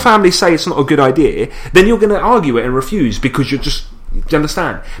 then your family say it's not a good idea, then you're going to argue it and refuse, because do you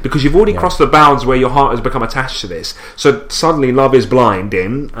understand? Because you've already crossed the bounds where your heart has become attached to this. So suddenly love is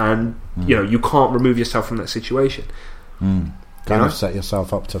blinding, and you can't remove yourself from that situation. Kind of set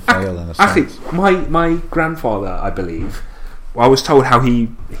yourself up to fail in a sense. I think my grandfather, I believe, I was told how he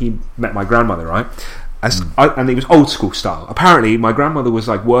met my grandmother, right? And it was old school style. Apparently, my grandmother was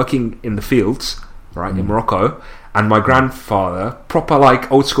like working in the fields, right, in Morocco, and my grandfather, proper like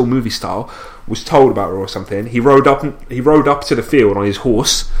old school movie style, was told about her or something. He rode up to the field on his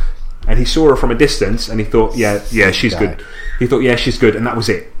horse, and he saw her from a distance, and he thought, yeah, she's good. He thought, yeah, she's good, and that was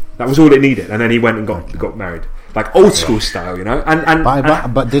it. That was all it needed. And then he went and got married. Like old school style,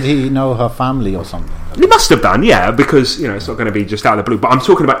 But did he know her family or something? He must have done, because it's not going to be just out of the blue. But I'm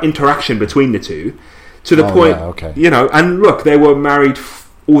talking about interaction between the two, to the point, And look, they were married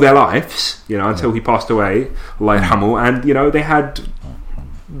all their lives, until he passed away, Allah yarhamu, and they had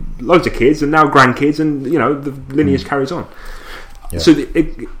loads of kids and now grandkids, and the lineage carries on. Yeah. So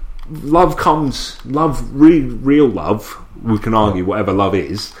real love. We can argue whatever love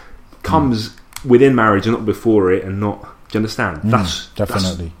is comes within marriage and not before it, and not. Do you understand?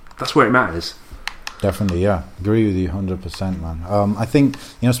 Definitely. That's where it matters. Definitely, yeah. Agree with you 100%, man. I think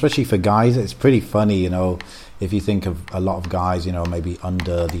especially for guys, it's pretty funny. If you think of a lot of guys, maybe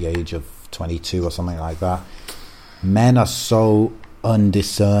under the age of 22 or something like that, men are so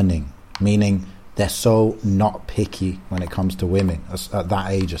undiscerning, meaning they're so not picky when it comes to women at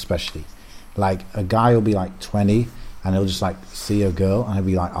that age, especially. Like a guy will be like 20 and he'll just like see a girl and he'll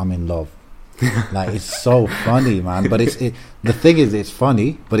be like, I'm in love. Like it's so funny, man. But the thing is, it's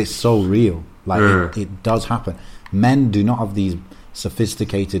funny, but it's so real. Like it does happen. Men do not have these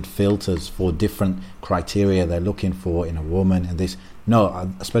sophisticated filters for different criteria they're looking for in a woman, and this.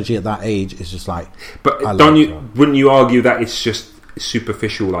 No, especially at that age, it's just like. But wouldn't you argue that it's just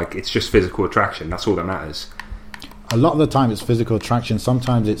superficial? Like it's just physical attraction. That's all that matters. A lot of the time, it's physical attraction.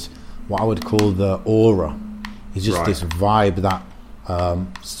 Sometimes it's what I would call the aura. It's just this vibe that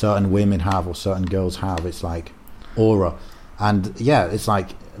certain women have or certain girls have. It's like aura, and it's like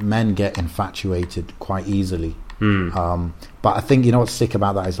men get infatuated quite easily. But I think what's sick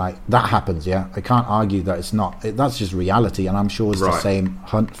about that is like that happens. I can't argue that it's not. That's just reality, and I'm sure it's the same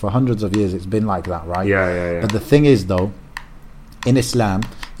for hundreds of years. It's been like that, right? Yeah. But the thing is, though, in Islam,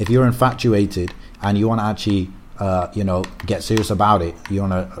 if you're infatuated and you want to actually get serious about it, you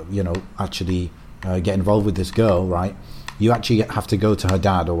want to actually get involved with this girl, right? You actually have to go to her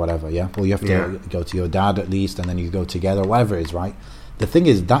dad or whatever, or you have to go to your dad at least, and then you go together, whatever it is, right? The thing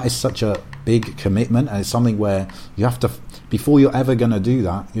is, that is such a big commitment, and it's something where you have to, before you're ever going to do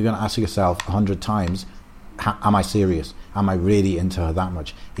that, you're going to ask yourself 100 times, am I serious? Am I really into her that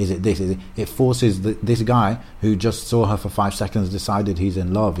much? Is it this? Is it? It forces this guy who just saw her for 5 seconds, decided he's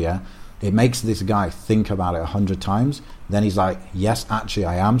in love, it makes this guy think about it 100 times. Then he's like, yes, actually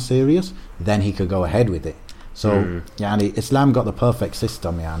I am serious. Then he could go ahead with it. So Islam got the perfect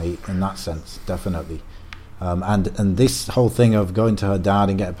system, in that sense, definitely. And this whole thing of going to her dad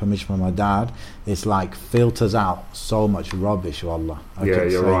and getting permission from her dad, it's like filters out so much rubbish, wallah.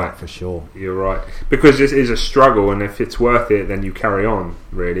 You're right. For sure. You're right. Because this is a struggle, and if it's worth it, then you carry on,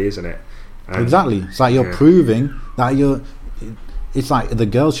 really, isn't it? And exactly. It's like you're proving that it's like the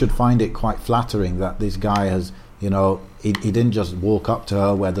girl should find it quite flattering that this guy has, he didn't just walk up to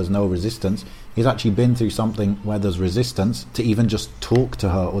her where there's no resistance. he's actually been through something where there's resistance to even just talk to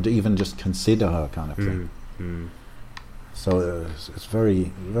her or to even just consider her, kind of thing. So it's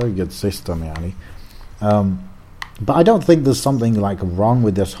very, very good system, yani. But I don't think there's something like wrong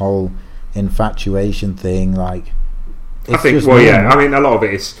with this whole infatuation thing. Like, I think, well, yeah. I mean, a lot of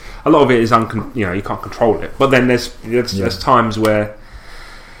it is you can't control it. But then there's times where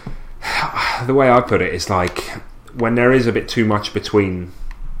the way I put it is like when there is a bit too much between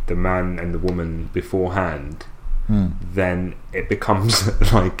the man and the woman beforehand, then it becomes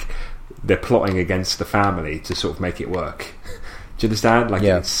like they're plotting against the family to sort of make it work. Do you understand?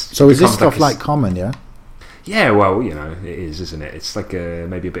 Like, so is this stuff like common? Yeah, well, it is, isn't it? It's like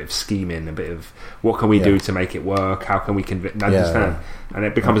maybe a bit of scheming, a bit of what can we do to make it work? How can we understand? And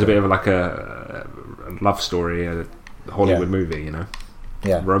it becomes a bit of like a love story, a Hollywood movie,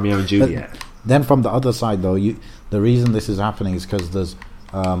 Romeo and Juliet. But then from the other side, though, the reason this is happening is because there's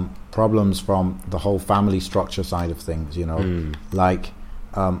problems from the whole family structure side of things. Like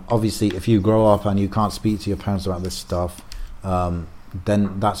obviously, if you grow up and you can't speak to your parents about this stuff,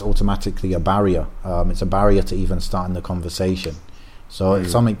 then that's automatically a barrier. It's a barrier to even starting the conversation. So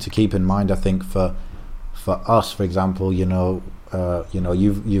it's something to keep in mind, I think, for us, for example. You've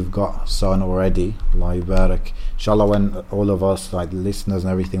got a son already, Allah Barak. Inshallah, when all of us, like listeners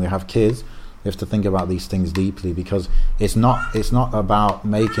and everything, we have kids, we have to think about these things deeply, because it's not about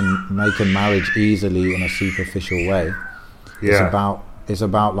making marriage easily in a superficial way. It's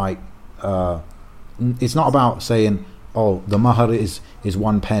about like it's not about saying, oh, the mahar is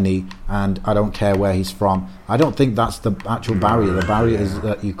 1 penny and I don't care where he's from. I don't think that's the actual barrier. The barrier is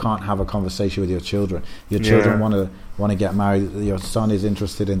that you can't have a conversation with your children. Your children want to get married. Your son is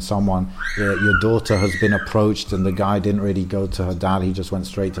interested in someone. Your daughter has been approached and the guy didn't really go to her dad. He just went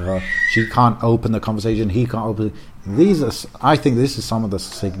straight to her. She can't open the conversation. He can't open. I think this is some of the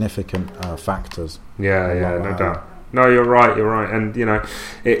significant factors. No doubt. No, you're right, and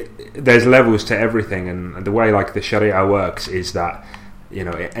there's levels to everything, and the way like the Sharia works is that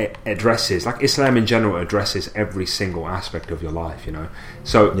it addresses, like Islam in general addresses every single aspect of your life.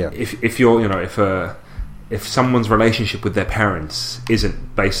 So if you're if someone's relationship with their parents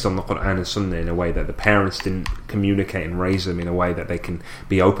isn't based on the Quran and Sunnah in a way that the parents didn't communicate and raise them in a way that they can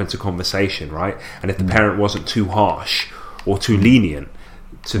be open to conversation, right? And if the parent wasn't too harsh or too lenient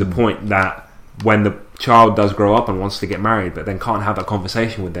to the point that when the child does grow up and wants to get married but then can't have that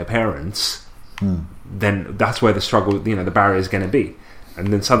conversation with their parents, then that's where the struggle, the barrier is going to be. And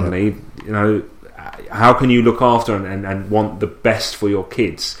then suddenly, how can you look after and want the best for your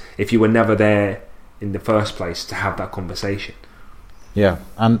kids if you were never there in the first place to have that conversation?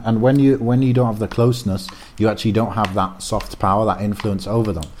 And when you don't have the closeness, you actually don't have that soft power, that influence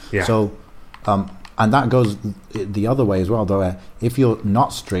over them. So and that goes the other way as well, though. If you're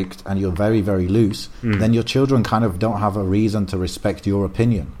not strict and you're very, very loose, then your children kind of don't have a reason to respect your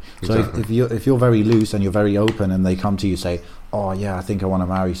opinion. Exactly. So if you're very loose and you're very open, and they come to you say, "Oh yeah, I think I want to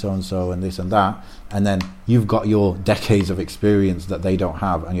marry so and so and this and that," and then you've got your decades of experience that they don't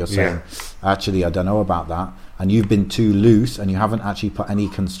have, and you're saying, "Actually, I don't know about that," and you've been too loose and you haven't actually put any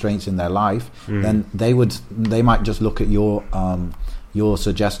constraints in their life, then they might just look at your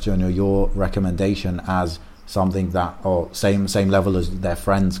suggestion or your recommendation as something that, or same level as their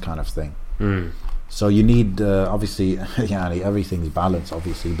friends, kind of thing. So you need obviously everything's balanced,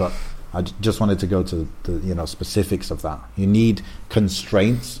 obviously, but I just wanted to go to the specifics of that. You need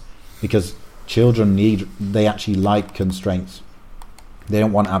constraints, because children they actually like constraints. They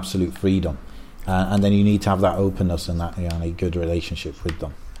don't want absolute freedom, and then you need to have that openness and that good relationship with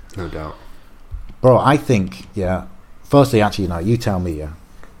them. No doubt, bro. I think firstly, actually, you tell me,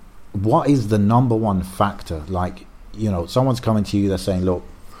 what is the number one factor? Like, someone's coming to you, they're saying, look,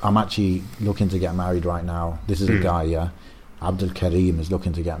 I'm actually looking to get married right now. This is a guy, Abdul Karim is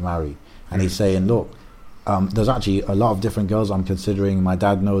looking to get married. And he's saying, look, there's actually a lot of different girls I'm considering. My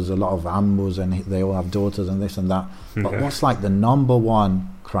dad knows a lot of ammus and they all have daughters and this and that. But what's like the number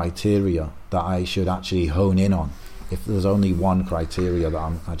one criteria that I should actually hone in on? If there's only one criteria that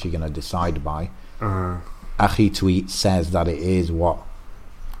I'm actually going to decide by. Akhi Tweet says that it is what?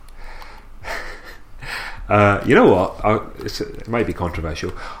 You know what? It might be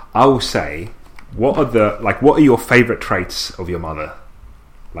controversial. I will say, what are your favourite traits of your mother?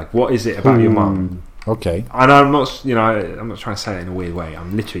 Like, what is it about your mum? Okay. And I'm not trying to say it in a weird way.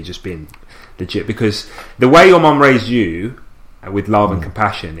 I'm literally just being legit, because the way your mum raised you with love and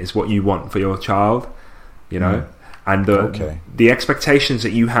compassion is what you want for your child. And the expectations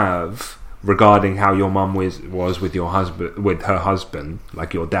that you have regarding how your mum was with your husband, with her husband,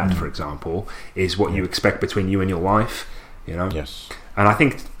 like your dad, for example, is what you expect between you and your wife. Yes. And I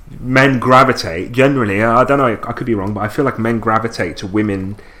think men gravitate generally. I don't know. I could be wrong, but I feel like men gravitate to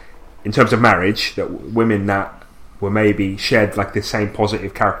women in terms of marriage. That women that were maybe shared like the same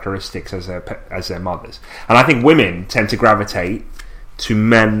positive characteristics as their mothers, and I think women tend to gravitate to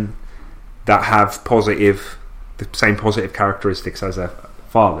men that have the same positive characteristics as their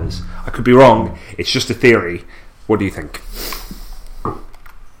fathers. I could be wrong. It's just a theory. What do you think?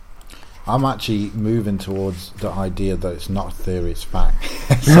 I'm actually moving towards the idea that it's not a theory, it's fact.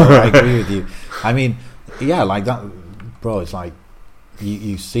 So I agree with you. I mean, yeah, like that, bro. It's like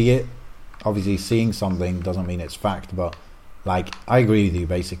you see it. Obviously, seeing something doesn't mean it's fact, but like I agree with you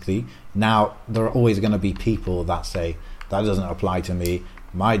basically. Now there are always going to be people that say that doesn't apply to me.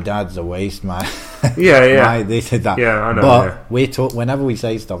 My dad's a waste man. Yeah. They said that. Yeah, I know. But we talk whenever we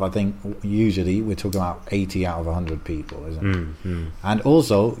say stuff. I think usually we're talking about 80 out of 100 people, isn't it? Mm. And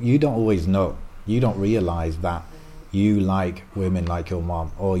also, you don't always know. You don't realize that you like women like your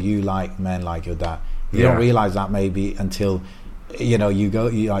mom, or you like men like your dad. You don't realize that maybe until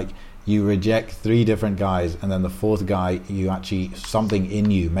you reject 3 different guys, and then the 4th guy, you actually something in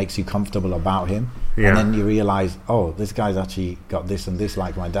you makes you comfortable about him, and then you realize, oh, this guy's actually got this and this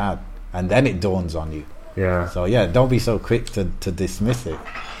like my dad, and then it dawns on you. Yeah. So don't be so quick to dismiss it.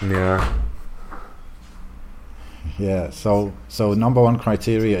 Yeah. Yeah. So number 1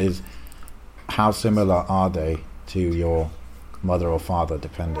 criteria is how similar are they to your mother or father,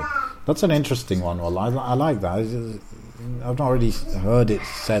 depending. That's an interesting one. Well, I like that. I've not really heard it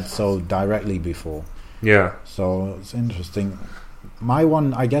said so directly before. Yeah. So it's interesting. My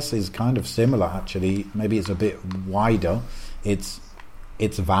one, I guess, is kind of similar actually. Maybe it's a bit wider. It's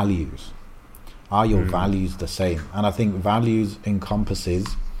values. Are your values the same? And I think values encompasses,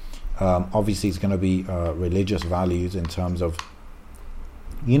 obviously it's going to be religious values in terms of,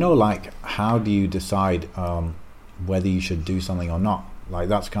 like how do you decide whether you should do something or not? Like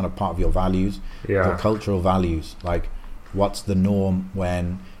that's kind of part of your values. Yeah. The cultural values, like what's the norm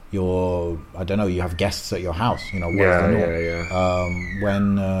when you have guests at your house, what's the norm?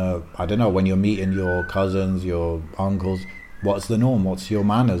 When I don't know, when you're meeting your cousins, your uncles, what's the norm? What's your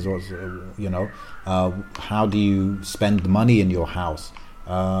manners? What's how do you spend money in your house?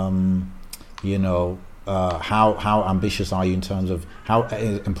 How ambitious are you in terms of how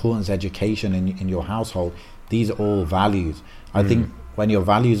important is education in your household? These are all values. I think when your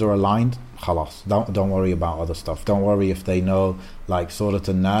values are aligned, khalas, don't worry about other stuff. Don't worry if they know like Surah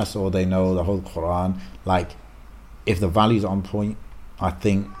An-Nas or they know the whole Quran. Like if the values are on point, I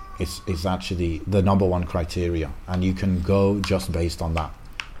think it's actually the number 1 criteria, and you can go just based on that.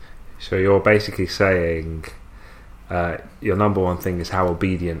 So you're basically saying your number 1 thing is how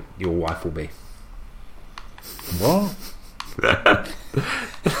obedient your wife will be. What?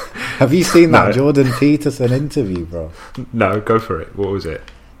 Have you seen that Jordan Peterson interview, bro? No, go for it. What was it?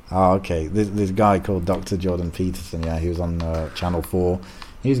 Oh, okay. This guy called Dr. Jordan Peterson, he was on Channel 4.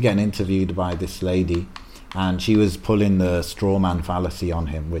 He was getting interviewed by this lady, and she was pulling the straw man fallacy on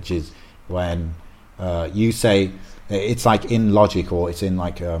him, which is when you say, it's like in logic or it's in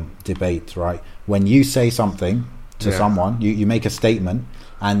like debate, right? When you say something to someone, you make a statement,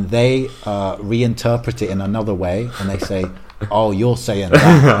 and they reinterpret it in another way, and they say, oh, you're saying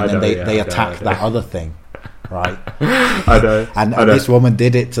that, and then they attack that other thing, right? I know. And this woman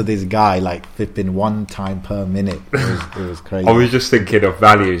did it to this guy like flipping 1 time per minute. It was crazy. I was just thinking of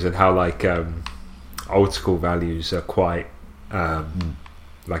values and how like old school values are quite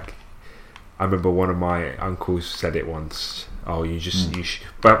like, I remember one of my uncles said it once. Oh, you should.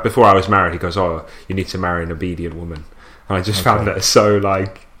 But before I was married, he goes, "Oh, you need to marry an obedient woman." And I just found that so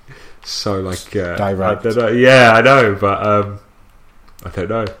direct. I don't know. Yeah, I know, but I don't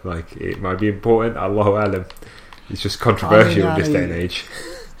know. Like it might be important. Allahu alam. It's just controversial in this day and age.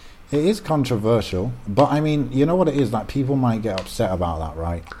 It is controversial, but I mean, you know what it is? Like people might get upset about that,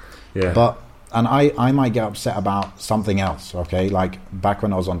 right? Yeah. And I might get upset about something else, okay? Like back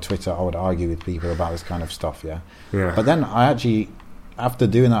when I was on Twitter, I would argue with people about this kind of stuff, yeah? But then I actually, after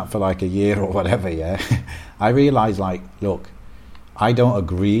doing that for like a year or whatever, I realized like, look, I don't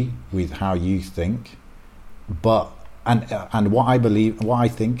agree with how you think, but and what I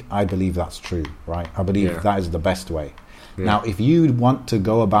think that's true, right? I believe that is the best way. Now, if you want to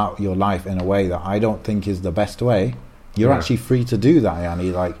go about your life in a way that I don't think is the best way, you're actually free to do that,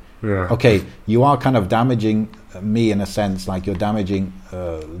 Yani. Like, okay, you are kind of damaging me in a sense, like you're damaging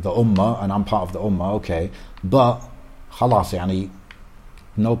the ummah, and I'm part of the ummah, okay, but khalas, Yani,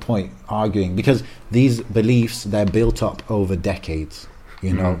 no point arguing, because these beliefs, they're built up over decades.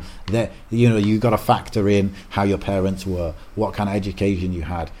 You know, that you got to factor in how your parents were, what kind of education you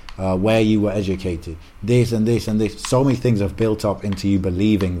had, where you were educated, this and this and this. So many things have built up into you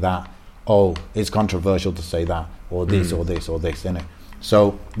believing that, oh, it's controversial to say that, or this or this or this, isn't it?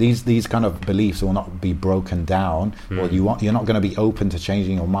 So these kind of beliefs will not be broken down, or you're not going to be open to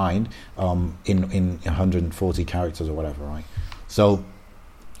changing your mind in 140 characters or whatever, right? So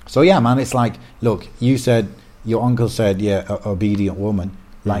yeah, man, it's like, look, you said, your uncle said, yeah, obedient woman,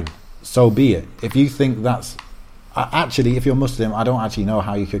 like, so be it. If you think that's actually, if you're Muslim, I don't actually know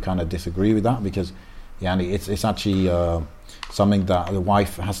how you could kind of disagree with that, because it's actually something that the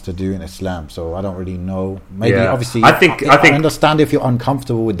wife has to do in Islam. So I don't really know. Maybe obviously, I understand if you're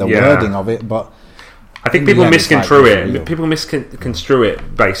uncomfortable with the wording of it, but I think people misconstrue it. People misconstrue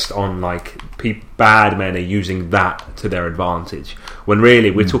it based on like bad men are using that to their advantage, when really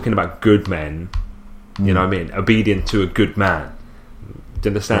we're talking about good men. You know what I mean? Obedient to a good man. Do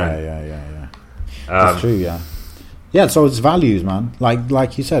you understand? Yeah. That's true. Yeah. So it's values, man.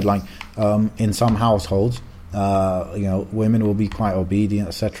 Like you said, like in some households, women will be quite obedient,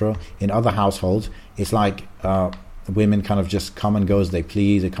 etc. In other households, it's like women kind of just come and go as they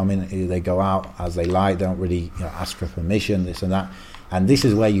please. They come in, they go out as they like. They don't really ask for permission, this and that. And this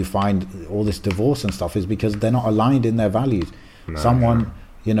is where you find all this divorce and stuff, is because they're not aligned in their values.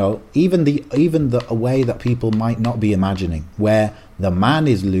 Even the way that people might not be imagining, where the man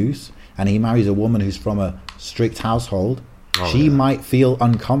is loose and he marries a woman who's from a strict household, she might feel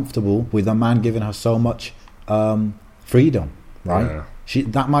uncomfortable with a man giving her so much freedom, right? She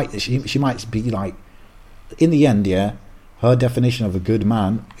might be like, in the end, her definition of a good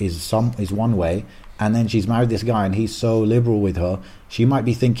man is one way, and then she's married this guy and he's so liberal with her, she might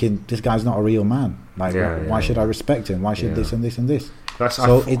be thinking, this guy's not a real man. Like, why should I respect him? Why should this and this and this? I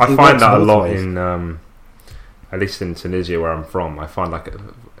find that a lot ways. In at least in Tunisia, where I'm from. I find like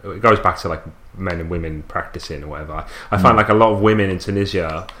it goes back to like men and women practicing or whatever. I find like a lot of women in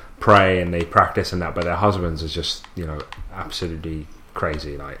Tunisia pray and they practice and that, but their husbands are just absolutely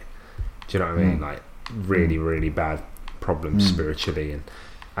crazy. Like, do you know what I mean? Like really, really bad problems spiritually,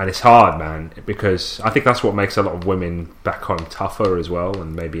 and it's hard, man, because I think that's what makes a lot of women back home tougher as well,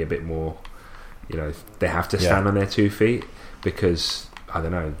 and maybe a bit more. They have to stand on their 2 feet, because I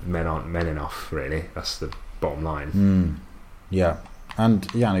don't know, men aren't men enough, really. That's the bottom line. And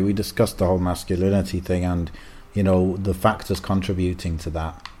we discussed the whole masculinity thing, and the factors contributing to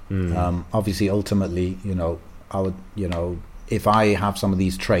that. Obviously, ultimately, I would, if I have some of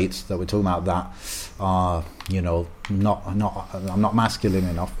these traits that we're talking about that are, I'm not masculine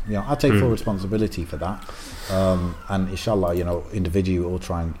enough, I take full responsibility for that. And inshallah, individually we'll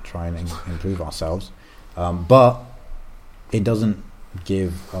try and improve ourselves. But it doesn't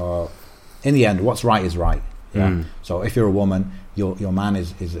give, in the end, what's right is right. So if you're a woman, your man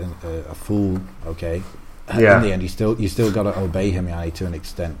is a fool, okay? In the end, you still got to obey him, to an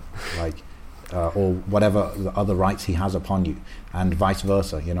extent, like, or whatever the other rights he has upon you, and vice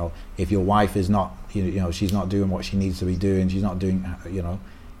versa. If your wife is not, she's not doing what she needs to be doing, she's not doing,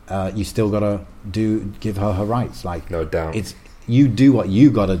 you still got to give her her rights. Like, no doubt, it's you do what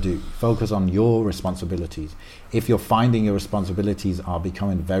you got to do. Focus on your responsibilities. If you're finding your responsibilities are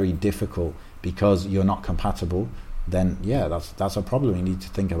becoming very difficult because you're not compatible, then that's a problem. You need to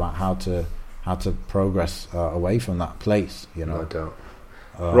think about how to progress away from that place. No doubt.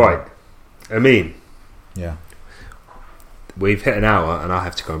 Right, Amin. Yeah. We've hit an hour and I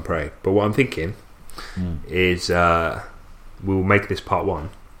have to go and pray. But what I'm thinking is we'll make this part 1,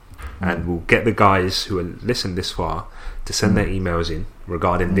 and we'll get the guys who have listened this far to send their emails in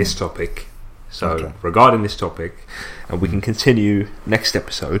regarding this topic. So regarding this topic, and we can continue next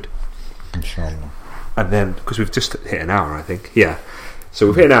episode. Inshallah. And then, because we've just hit an hour, I think. Yeah. So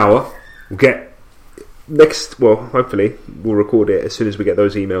we've hit an hour. We'll get hopefully we'll record it as soon as we get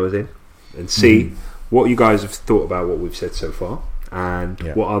those emails in, and see what you guys have thought about what we've said so far, and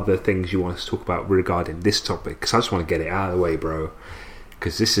what other things you want us to talk about regarding this topic, because I just want to get it out of the way, bro,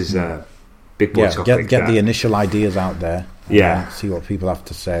 because this is a big boy topic. Get the initial ideas out there, see what people have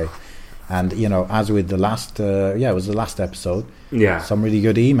to say. And as with the last it was the last episode, some really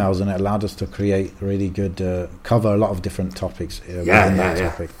good emails, and it allowed us to create really good cover a lot of different topics within that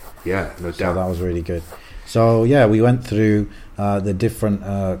topic. No doubt. So that was really good. So we went through the different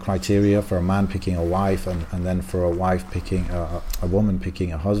criteria for a man picking a wife, and then for a wife picking a woman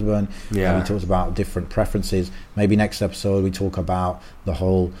picking a husband. Yeah. We talked about different preferences. Maybe next episode we talk about the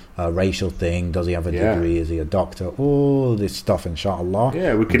whole racial thing. Does he have a degree? Is he a doctor? All this stuff, inshallah.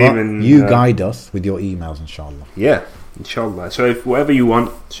 Yeah, we could but even... you guide us with your emails, inshallah. Yeah, inshallah. So if whatever you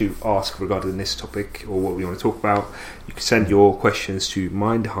want to ask regarding this topic or what we want to talk about, you can send your questions to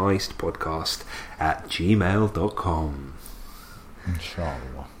mindheistpodcast@gmail.com.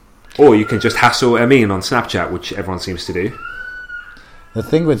 Inshallah. Or you can just hassle Amin on Snapchat, which everyone seems to do. The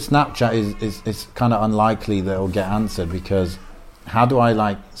thing with Snapchat is it's kind of unlikely that it'll get answered, because how do I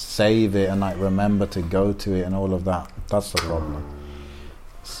like save it and like remember to go to it and all of that? That's the problem.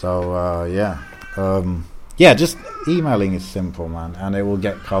 So just emailing is simple, man, and it will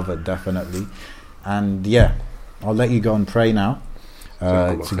get covered definitely. And yeah, I'll let you go and pray now.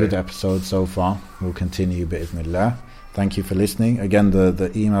 It's a good episode so far. We'll continue bi'ithnillah. Thank you for listening. Again,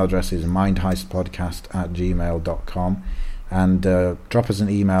 the email address is mindheistpodcast@gmail.com, and drop us an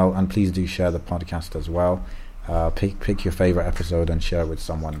email, and please do share the podcast as well. Pick your favourite episode and share it with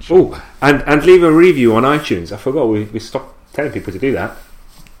someone. Oh, and leave a review on iTunes. I forgot we stopped telling people to do that.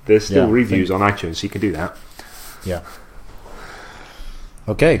 There's still reviews on iTunes, so you can do that. Yeah.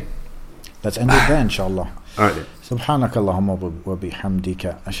 Okay, let's end it there, inshallah. Alright then. سبحانك اللهم وبحمدك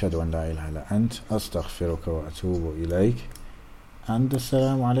أشهد أن لا إله إلا أنت أستغفرك وأتوب إليك. And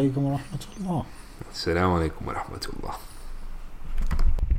السلام عليكم ورحمة الله. السلام عليكم ورحمة الله.